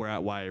while we're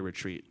at YA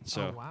Retreat.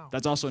 So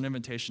that's also an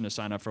invitation to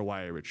sign up for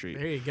YA Retreat.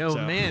 There you go,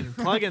 so, man.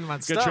 Plugging my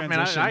stuff,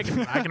 transition.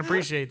 Man. I can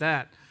appreciate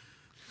that.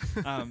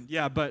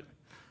 But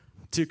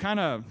to kind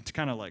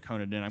of like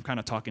hone it in, I'm kind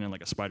of talking in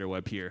like a spider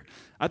web here.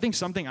 I think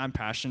something I'm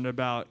passionate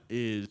about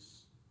is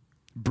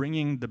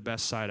bringing the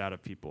best side out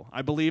of people.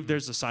 I believe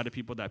there's a side of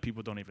people that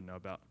people don't even know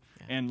about.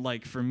 Yeah. And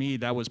like for me,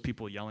 that was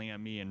people yelling at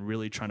me and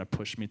really trying to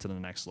push me to the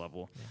next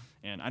level.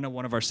 Yeah. And I know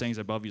one of our sayings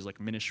above you is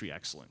like ministry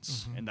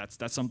excellence. Mm-hmm. And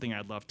that's something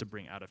I'd love to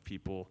bring out of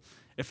people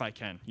if I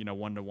can,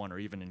 one-to-one or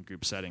even in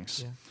group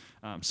settings.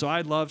 Yeah. So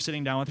I love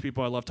sitting down with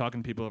people. I love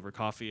talking to people over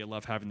coffee. I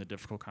love having the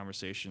difficult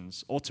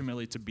conversations,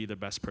 ultimately to be the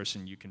best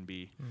person you can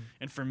be. Mm.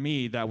 And for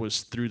me, that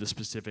was through the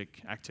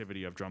specific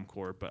activity of drum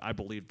corps. But I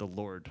believe the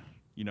Lord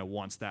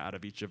wants that out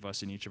of each of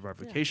us in each of our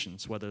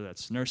vocations, whether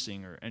that's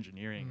nursing or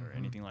engineering or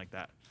anything like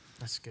that.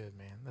 That's good,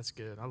 man. That's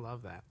good. I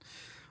love that.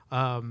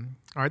 All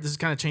right, this is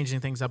kind of changing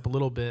things up a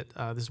little bit.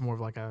 This is more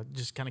of like a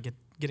just kind of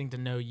getting to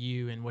know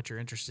you and what you're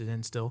interested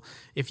in still.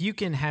 If you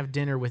can have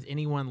dinner with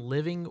anyone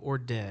living or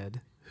dead,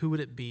 who would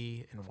it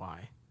be and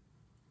why?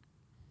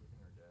 Living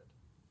or dead.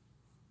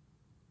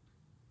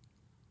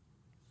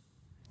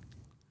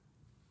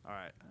 All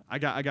right, I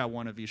got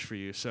one of each for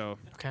you. So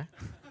okay.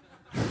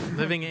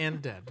 Living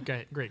and dead.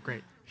 Okay,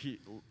 great.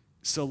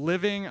 So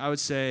living, I would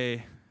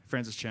say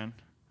Francis Chan.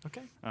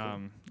 Okay.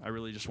 Cool. I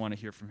really just want to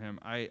hear from him.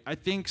 I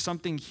think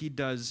something he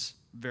does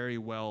very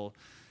well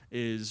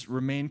is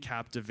remain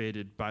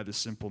captivated by the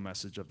simple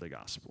message of the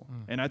gospel.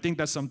 And I think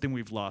that's something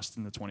we've lost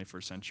in the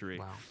 21st century.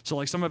 Wow. So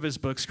like some of his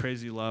books,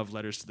 Crazy Love,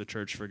 Letters to the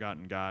Church,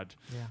 Forgotten God,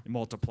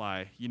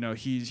 Multiply,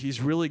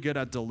 he's really good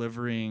at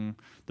delivering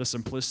the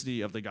simplicity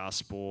of the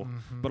gospel,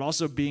 but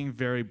also being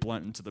very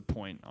blunt and to the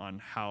point on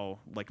how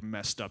like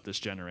messed up this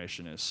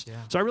generation is. Yeah.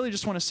 So I really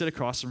just want to sit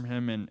across from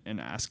him and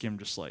ask him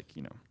just like,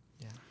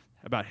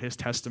 about his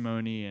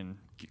testimony and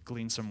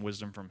glean some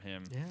wisdom from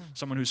him. Yeah.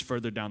 Someone who's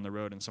further down the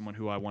road and someone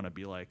who I want to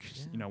be like,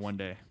 one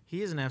day.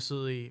 He is an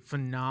absolutely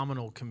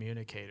phenomenal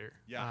communicator.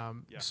 Yeah.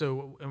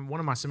 So in one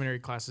of my seminary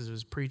classes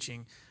was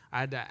preaching.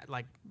 I had to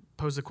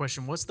pose the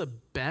question, what's the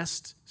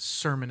best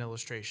sermon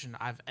illustration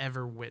I've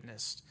ever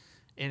witnessed?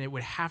 And it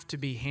would have to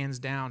be hands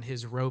down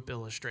his rope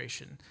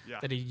illustration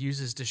that he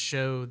uses to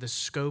show the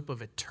scope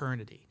of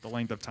eternity. The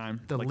length of time.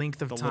 The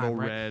length of time. The little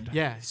red.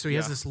 Yeah. So he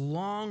has this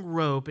long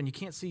rope, and you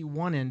can't see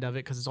one end of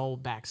it because it's all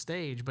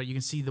backstage, but you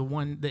can see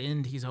the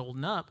end he's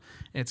holding up,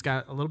 and it's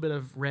got a little bit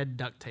of red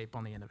duct tape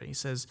on the end of it. He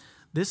says,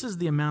 this is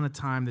the amount of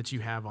time that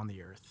you have on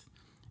the earth,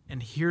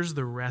 and here's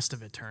the rest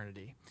of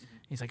eternity.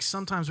 He's like,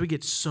 sometimes we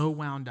get so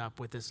wound up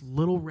with this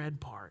little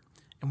red part,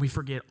 and we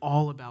forget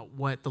all about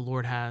what the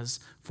Lord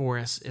has for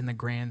us in the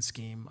grand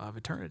scheme of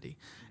eternity.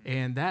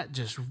 And that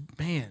just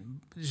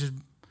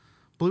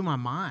blew my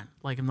mind.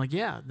 I'm like,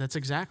 yeah, that's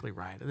exactly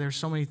right. There's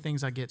so many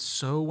things I get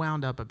so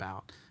wound up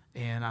about,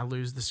 and I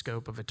lose the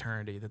scope of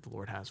eternity that the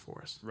Lord has for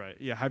us. Right.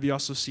 Yeah. Have you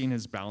also seen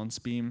his balance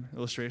beam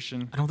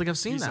illustration? I don't think I've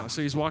seen that one.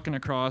 So he's walking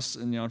across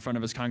in front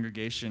of his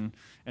congregation,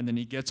 and then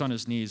he gets on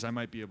his knees. I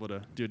might be able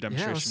to do a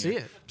demonstration. Yeah,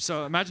 let's see it.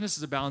 So imagine this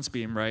is a balance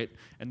beam, right?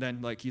 And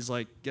then he's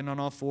getting on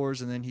all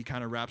fours, and then he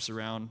kind of wraps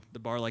around the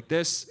bar like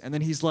this, and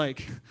then he's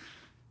like,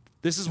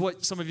 this is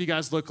what some of you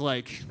guys look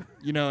like,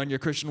 in your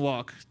Christian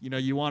walk.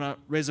 You want to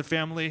raise a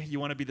family,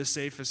 you want to be the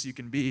safest you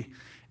can be,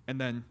 and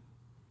then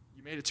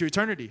you made it to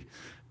eternity.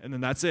 And then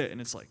that's it.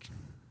 And it's like,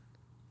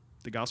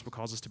 the gospel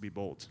calls us to be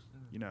bold,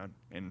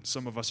 and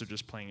some of us are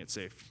just playing it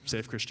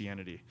safe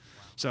Christianity.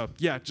 So,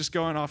 just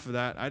going off of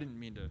that, I didn't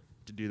mean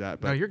to do that.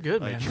 But no, you're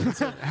good, man.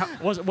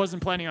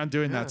 wasn't planning on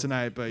doing that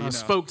tonight, but it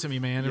spoke to me,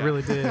 man. It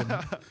really did.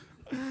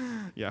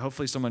 Yeah,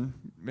 hopefully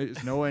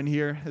is Noah in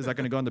here? Is that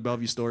going to go on the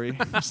Bellevue story?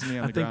 I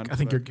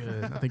think you're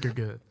good. I think you're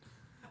good.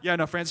 Yeah,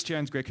 no, Francis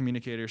Chan's a great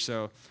communicator.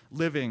 So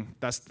living,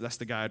 that's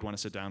the guy I'd want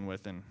to sit down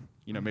with, and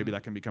maybe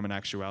that can become an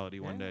actuality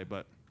one day.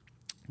 But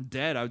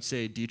dead, I would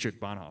say Dietrich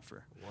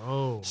Bonhoeffer.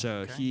 Whoa. So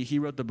okay. he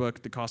wrote the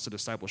book The Cost of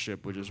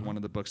Discipleship, which is one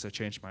of the books that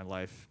changed my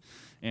life.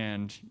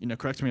 And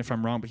correct me if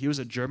I'm wrong, but he was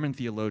a German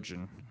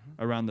theologian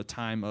around the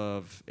time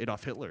of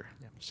Adolf Hitler.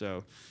 Yeah.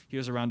 So he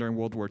was around during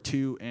World War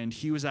II, and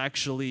he was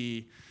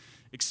actually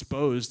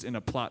exposed in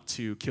a plot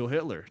to kill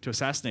Hitler, to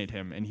assassinate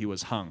him, and he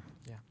was hung.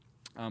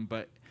 Yeah.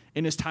 But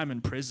in his time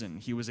in prison,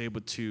 he was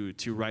able to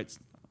write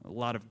a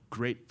lot of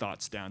great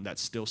thoughts down that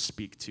still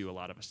speak to a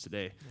lot of us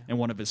today. Yeah. And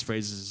one of his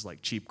phrases is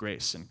like cheap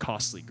grace and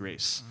costly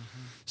grace.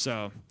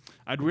 So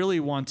I'd really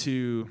want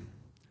to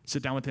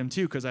sit down with him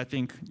too, because I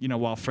think,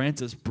 while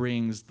Francis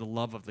brings the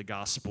love of the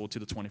gospel to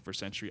the 21st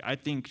century, I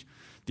think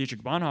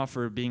Dietrich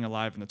Bonhoeffer, being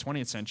alive in the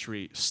 20th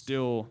century,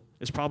 still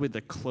is probably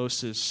the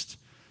closest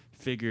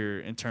figure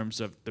in terms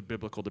of the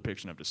biblical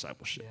depiction of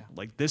discipleship. Yeah.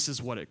 Like, this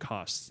is what it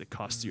costs. It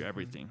costs you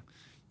everything.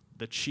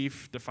 The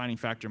chief defining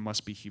factor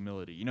must be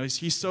humility.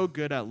 He's so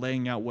good at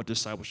laying out what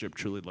discipleship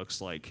truly looks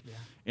like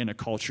in a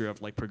culture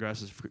of like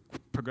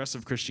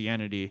progressive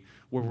Christianity,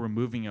 where we're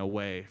moving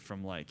away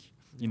from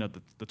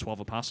the 12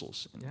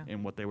 apostles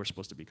and what they were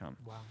supposed to become.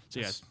 Wow.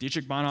 So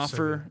Dietrich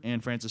Bonhoeffer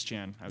and Francis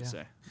Chan, I would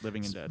say,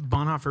 Living and Dead.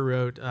 Bonhoeffer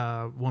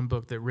wrote one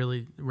book that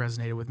really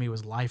resonated with me,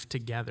 was Life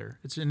Together.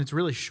 It's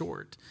really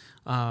short,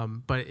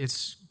 but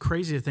it's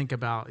crazy to think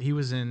about. He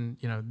was in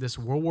this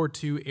World War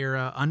II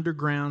era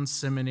underground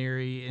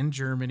seminary in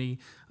Germany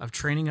of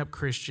training up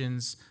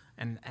Christians,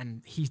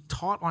 and he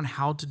taught on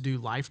how to do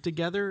life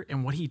together,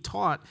 and what he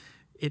taught,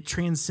 it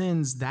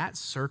transcends that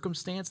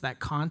circumstance,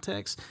 that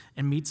context,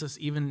 and meets us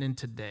even in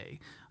today.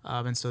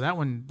 And so that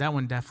one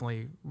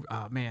definitely,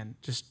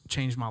 just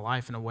changed my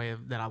life in a way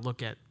that I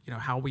look at,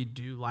 how we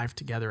do life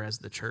together as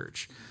the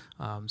church.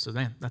 So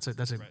then that's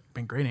been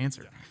a great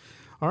answer. Yeah.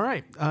 All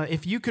right.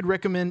 If you could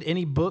recommend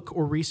any book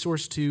or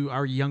resource to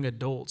our young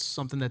adults,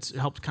 something that's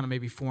helped kind of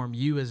maybe form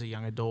you as a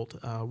young adult,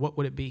 what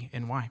would it be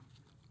and why?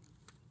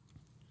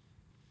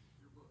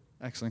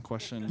 Excellent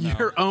question.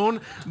 Your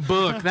own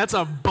book. That's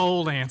a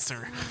bold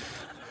answer.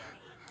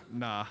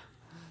 Nah.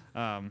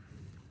 I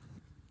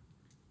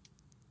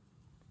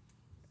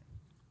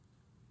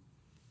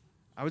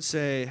would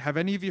say, have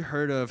any of you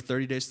heard of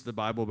 30 Days to the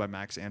Bible by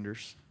Max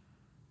Anders?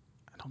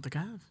 I don't think I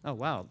have. Oh,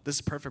 wow. This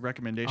is a perfect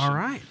recommendation. All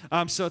right.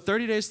 So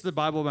 30 Days to the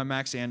Bible by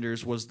Max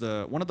Anders was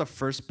one of the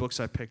first books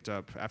I picked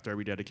up after I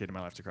rededicated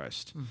my life to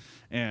Christ.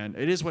 And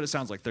it is what it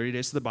sounds like, 30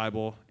 Days to the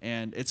Bible,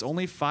 and it's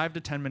only 5 to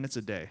 10 minutes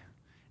a day.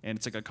 And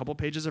it's like a couple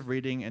pages of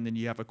reading, and then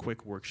you have a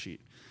quick worksheet.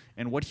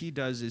 And what he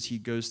does is he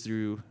goes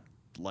through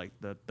like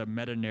the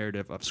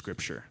meta-narrative of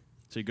Scripture.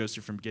 So he goes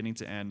through from beginning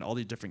to end, all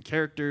the different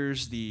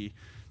characters, the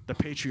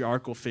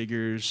patriarchal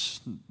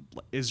figures,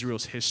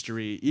 Israel's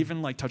history,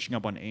 even like touching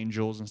up on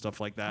angels and stuff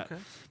like that.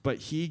 Okay. But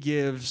he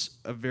gives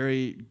a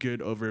very good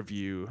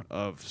overview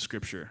of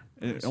Scripture.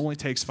 Nice. It only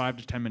takes 5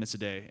 to 10 minutes a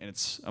day, and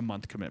it's a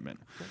month commitment.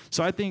 Okay.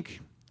 So I think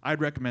I'd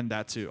recommend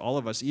that to all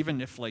of us, even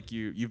if like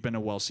you've been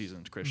a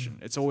well-seasoned Christian.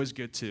 It's always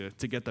good to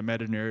get the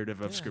meta-narrative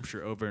of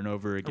Scripture over and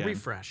over again. A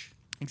refresh.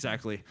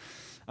 Exactly.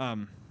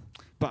 But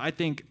I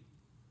think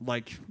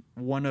like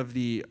one of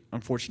the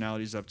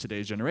unfortunalities of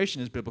today's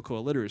generation is biblical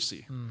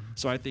illiteracy.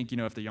 So I think,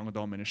 if the Young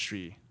Adult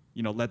Ministry,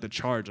 led the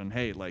charge on,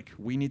 hey, like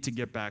we need to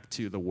get back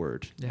to the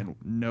Word and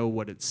know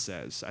what it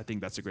says. I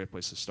think that's a great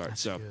place to start.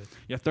 That's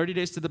good. 30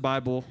 Days to the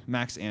Bible,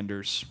 Max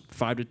Anders,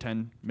 5 to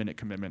 10 minute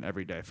commitment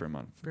every day for a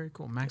month. Very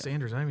cool. Max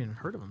Anders, I haven't even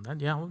heard of him. I'm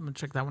going to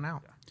check that one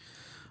out.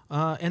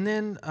 Yeah. And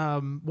then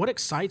what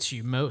excites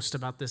you most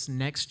about this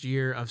next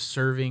year of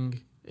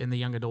serving in the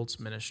Young Adults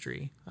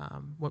Ministry?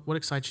 What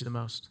excites you the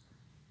most?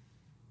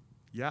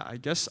 Yeah, I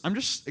guess I'm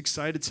just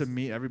excited to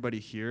meet everybody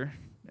here,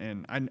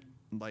 and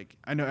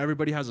I know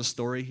everybody has a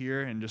story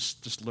here, and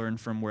just learn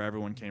from where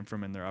everyone came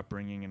from in their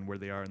upbringing and where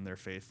they are in their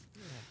faith.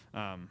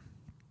 Yeah.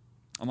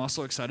 I'm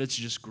also excited to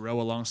just grow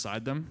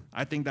alongside them.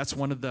 I think that's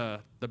one of the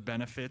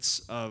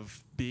benefits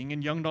of being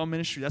in Young Adult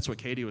Ministry. That's what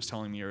Katie was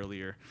telling me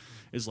earlier,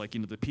 is like,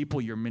 the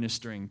people you're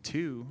ministering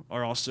to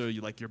are also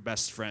like your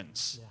best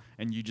friends,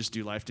 and you just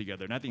do life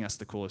together. And I think that's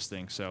the coolest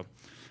thing. So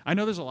I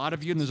know there's a lot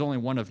of you, and there's only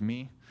one of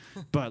me.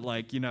 But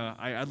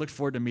I look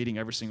forward to meeting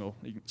every single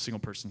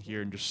person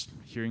here and just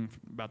hearing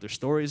about their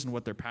stories and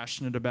what they're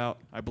passionate about.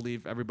 I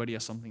believe everybody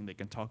has something they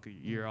can talk a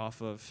year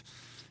off of,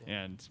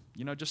 and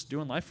just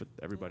doing life with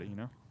everybody.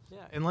 Yeah,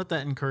 and let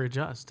that encourage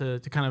us to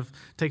kind of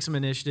take some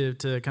initiative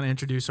to kind of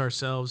introduce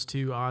ourselves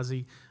to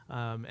Ozzy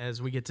as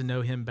we get to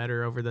know him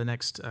better over the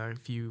next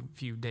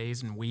few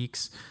days and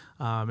weeks.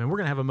 And we're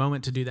going to have a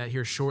moment to do that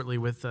here shortly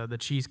with the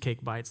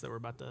cheesecake bites that we're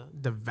about to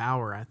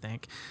devour, I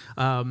think.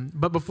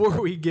 But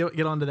before we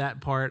get onto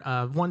that part,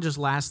 one just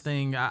last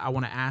thing I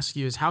want to ask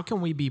you is, how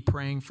can we be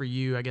praying for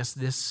you, I guess,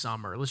 this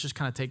summer? Let's just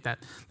kind of take that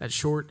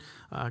short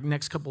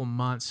next couple of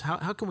months.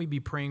 How can we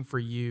be praying for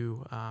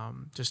you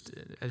just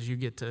as you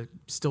get to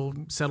still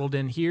settled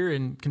in here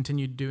and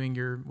continue doing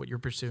what you're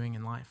pursuing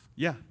in life?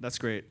 Yeah, that's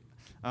great.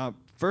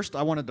 First,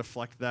 I want to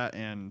deflect that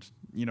and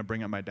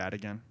bring up my dad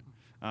again.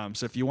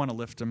 So if you want to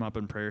lift him up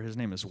in prayer, his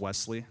name is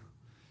Wesley.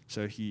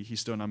 So he's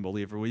still an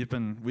unbeliever. We've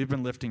been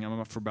lifting him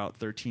up for about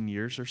 13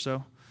 years or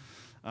so.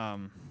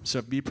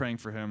 So be praying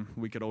for him.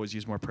 We could always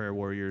use more prayer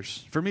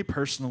warriors. For me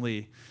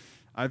personally,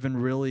 I've been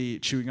really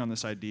chewing on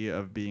this idea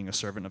of being a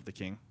servant of the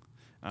King.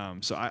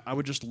 So I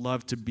would just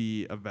love to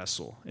be a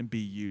vessel and be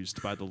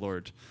used by the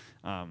Lord.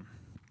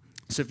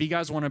 So if you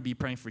guys want to be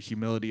praying for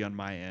humility on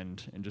my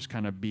end and just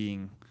kind of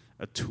being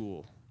a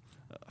tool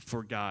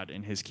for God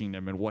and his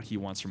kingdom and what he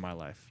wants from my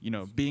life,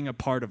 being a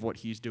part of what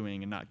he's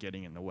doing and not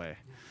getting in the way,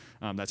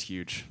 that's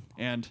huge.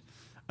 And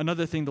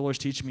another thing the Lord's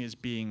teaching me is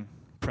being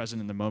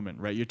present in the moment,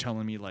 right? You're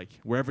telling me, like,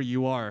 wherever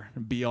you are,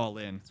 be all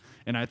in.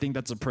 And I think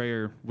that's a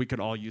prayer we could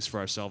all use for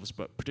ourselves,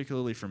 but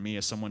particularly for me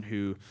as someone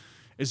who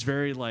is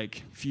very,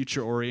 like,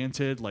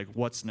 future-oriented, like,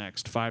 what's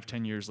next,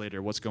 5-10 years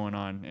later, what's going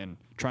on, and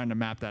trying to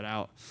map that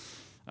out.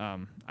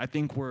 I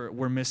think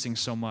we're missing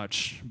so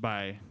much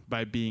by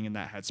being in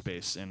that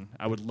headspace, and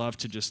I would love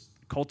to just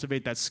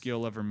cultivate that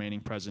skill of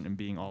remaining present and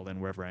being all in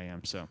wherever I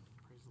am. So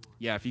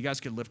yeah, if you guys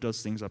could lift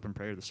those things up in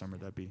prayer this summer,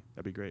 that'd be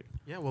great.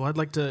 Yeah, well, I'd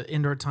like to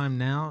end our time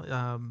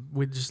now.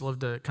 We'd just love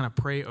to kind of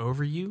pray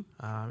over you.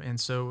 And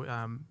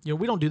so,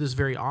 we don't do this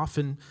very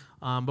often,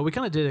 but we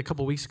kind of did it a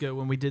couple weeks ago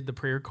when we did the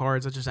prayer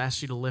cards. I just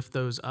asked you to lift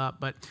those up.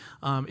 But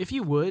if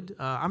you would,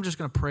 I'm just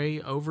going to pray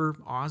over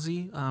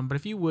Ozzy. But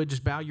if you would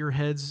just bow your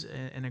heads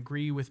and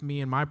agree with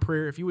me in my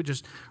prayer, if you would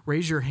just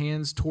raise your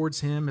hands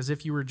towards him as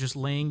if you were just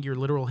laying your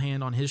literal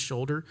hand on his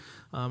shoulder,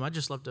 I'd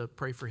just love to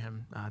pray for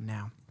him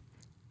now.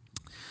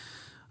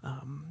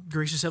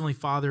 Gracious Heavenly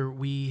Father,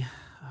 we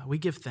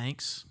give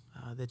thanks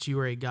that you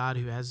are a God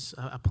who has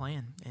a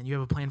plan, and you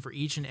have a plan for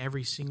each and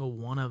every single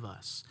one of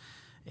us.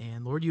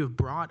 And Lord, you have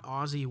brought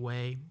Ozzy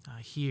Wei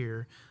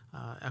here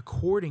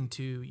according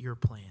to your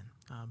plan,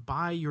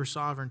 by your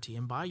sovereignty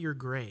and by your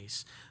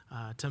grace,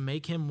 to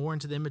make him more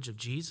into the image of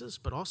Jesus,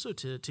 but also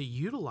to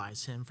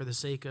utilize him for the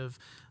sake of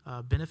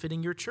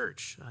benefiting your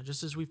church,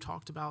 just as we've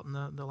talked about in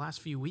the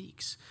last few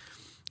weeks.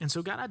 And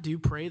so, God, I do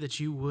pray that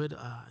you would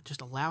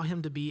just allow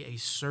him to be a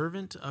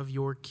servant of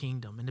your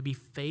kingdom and to be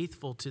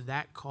faithful to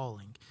that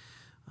calling.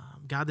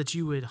 God, that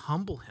you would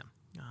humble him,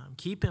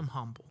 keep him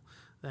humble,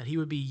 that he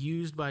would be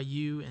used by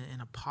you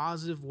in a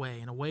positive way,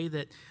 in a way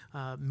that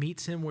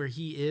meets him where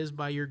he is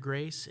by your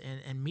grace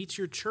and meets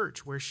your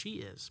church where she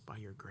is by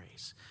your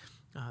grace.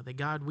 That,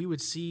 God, we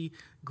would see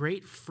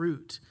great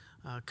fruit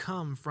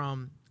come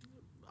from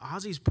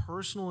Ozzy's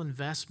personal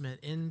investment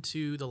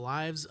into the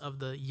lives of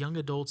the young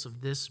adults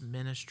of this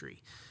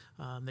ministry,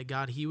 that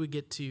God, he would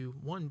get to,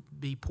 one,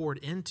 be poured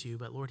into,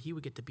 but Lord, he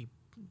would get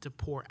to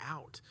pour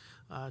out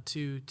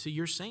to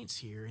your saints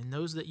here and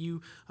those that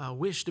you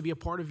wish to be a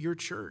part of your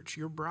church,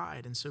 your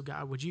bride. And so,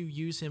 God, would you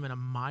use him in a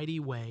mighty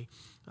way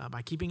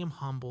by keeping him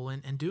humble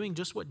and doing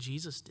just what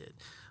Jesus did.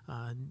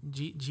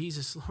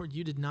 Jesus, Lord,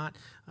 you did not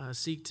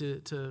seek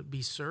to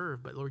be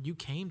served, but Lord, you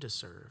came to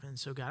serve. And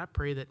so, God, I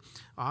pray that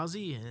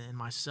Ozzy and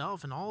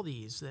myself and all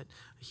these that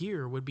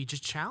here would be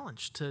just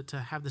challenged to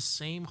have the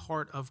same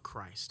heart of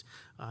Christ,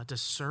 to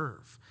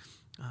serve.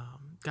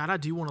 God, I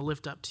do want to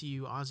lift up to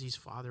you Ozzy's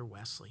father,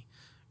 Wesley.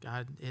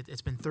 God,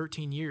 it's been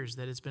 13 years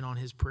that it's been on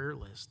his prayer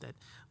list that,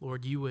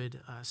 Lord, you would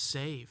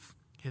save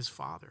his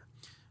father.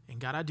 And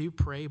God, I do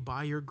pray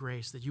by your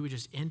grace that you would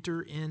just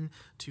enter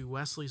into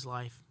Wesley's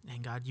life,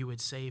 and God, you would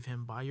save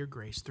him by your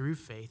grace through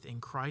faith in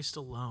Christ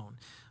alone.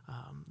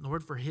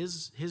 Lord, for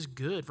his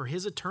good, for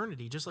his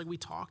eternity, just like we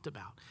talked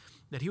about,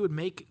 that he would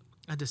make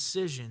a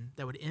decision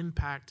that would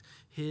impact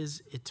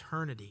his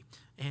eternity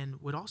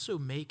and would also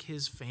make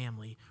his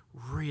family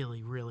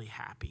really, really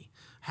happy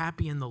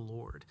in the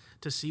Lord,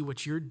 to see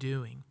what you're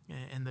doing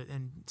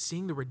and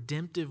seeing the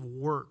redemptive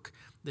work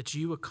that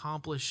you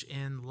accomplish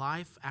in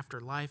life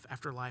after life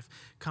after life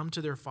come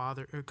to their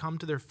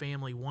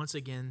family once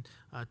again,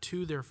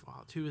 to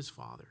his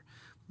father.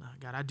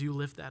 God, I do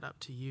lift that up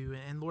to you.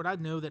 And Lord, I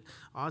know that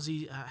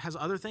Ozzy has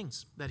other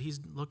things that he's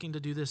looking to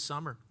do this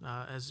summer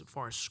as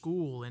far as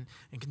school and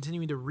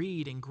continuing to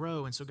read and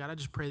grow. And so, God, I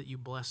just pray that you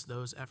bless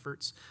those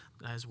efforts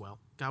as well.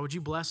 God, would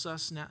you bless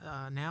us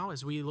now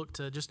as we look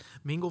to just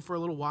mingle for a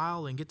little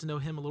while and get to know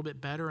him a little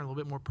bit better and a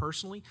little bit more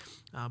personally.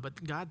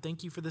 But God,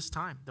 thank you for this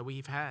time that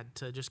we've had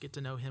to just get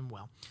to know him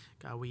well.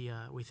 God, we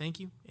thank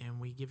you and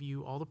we give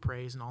you all the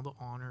praise and all the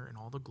honor and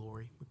all the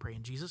glory. We pray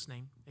in Jesus'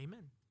 name.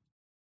 Amen.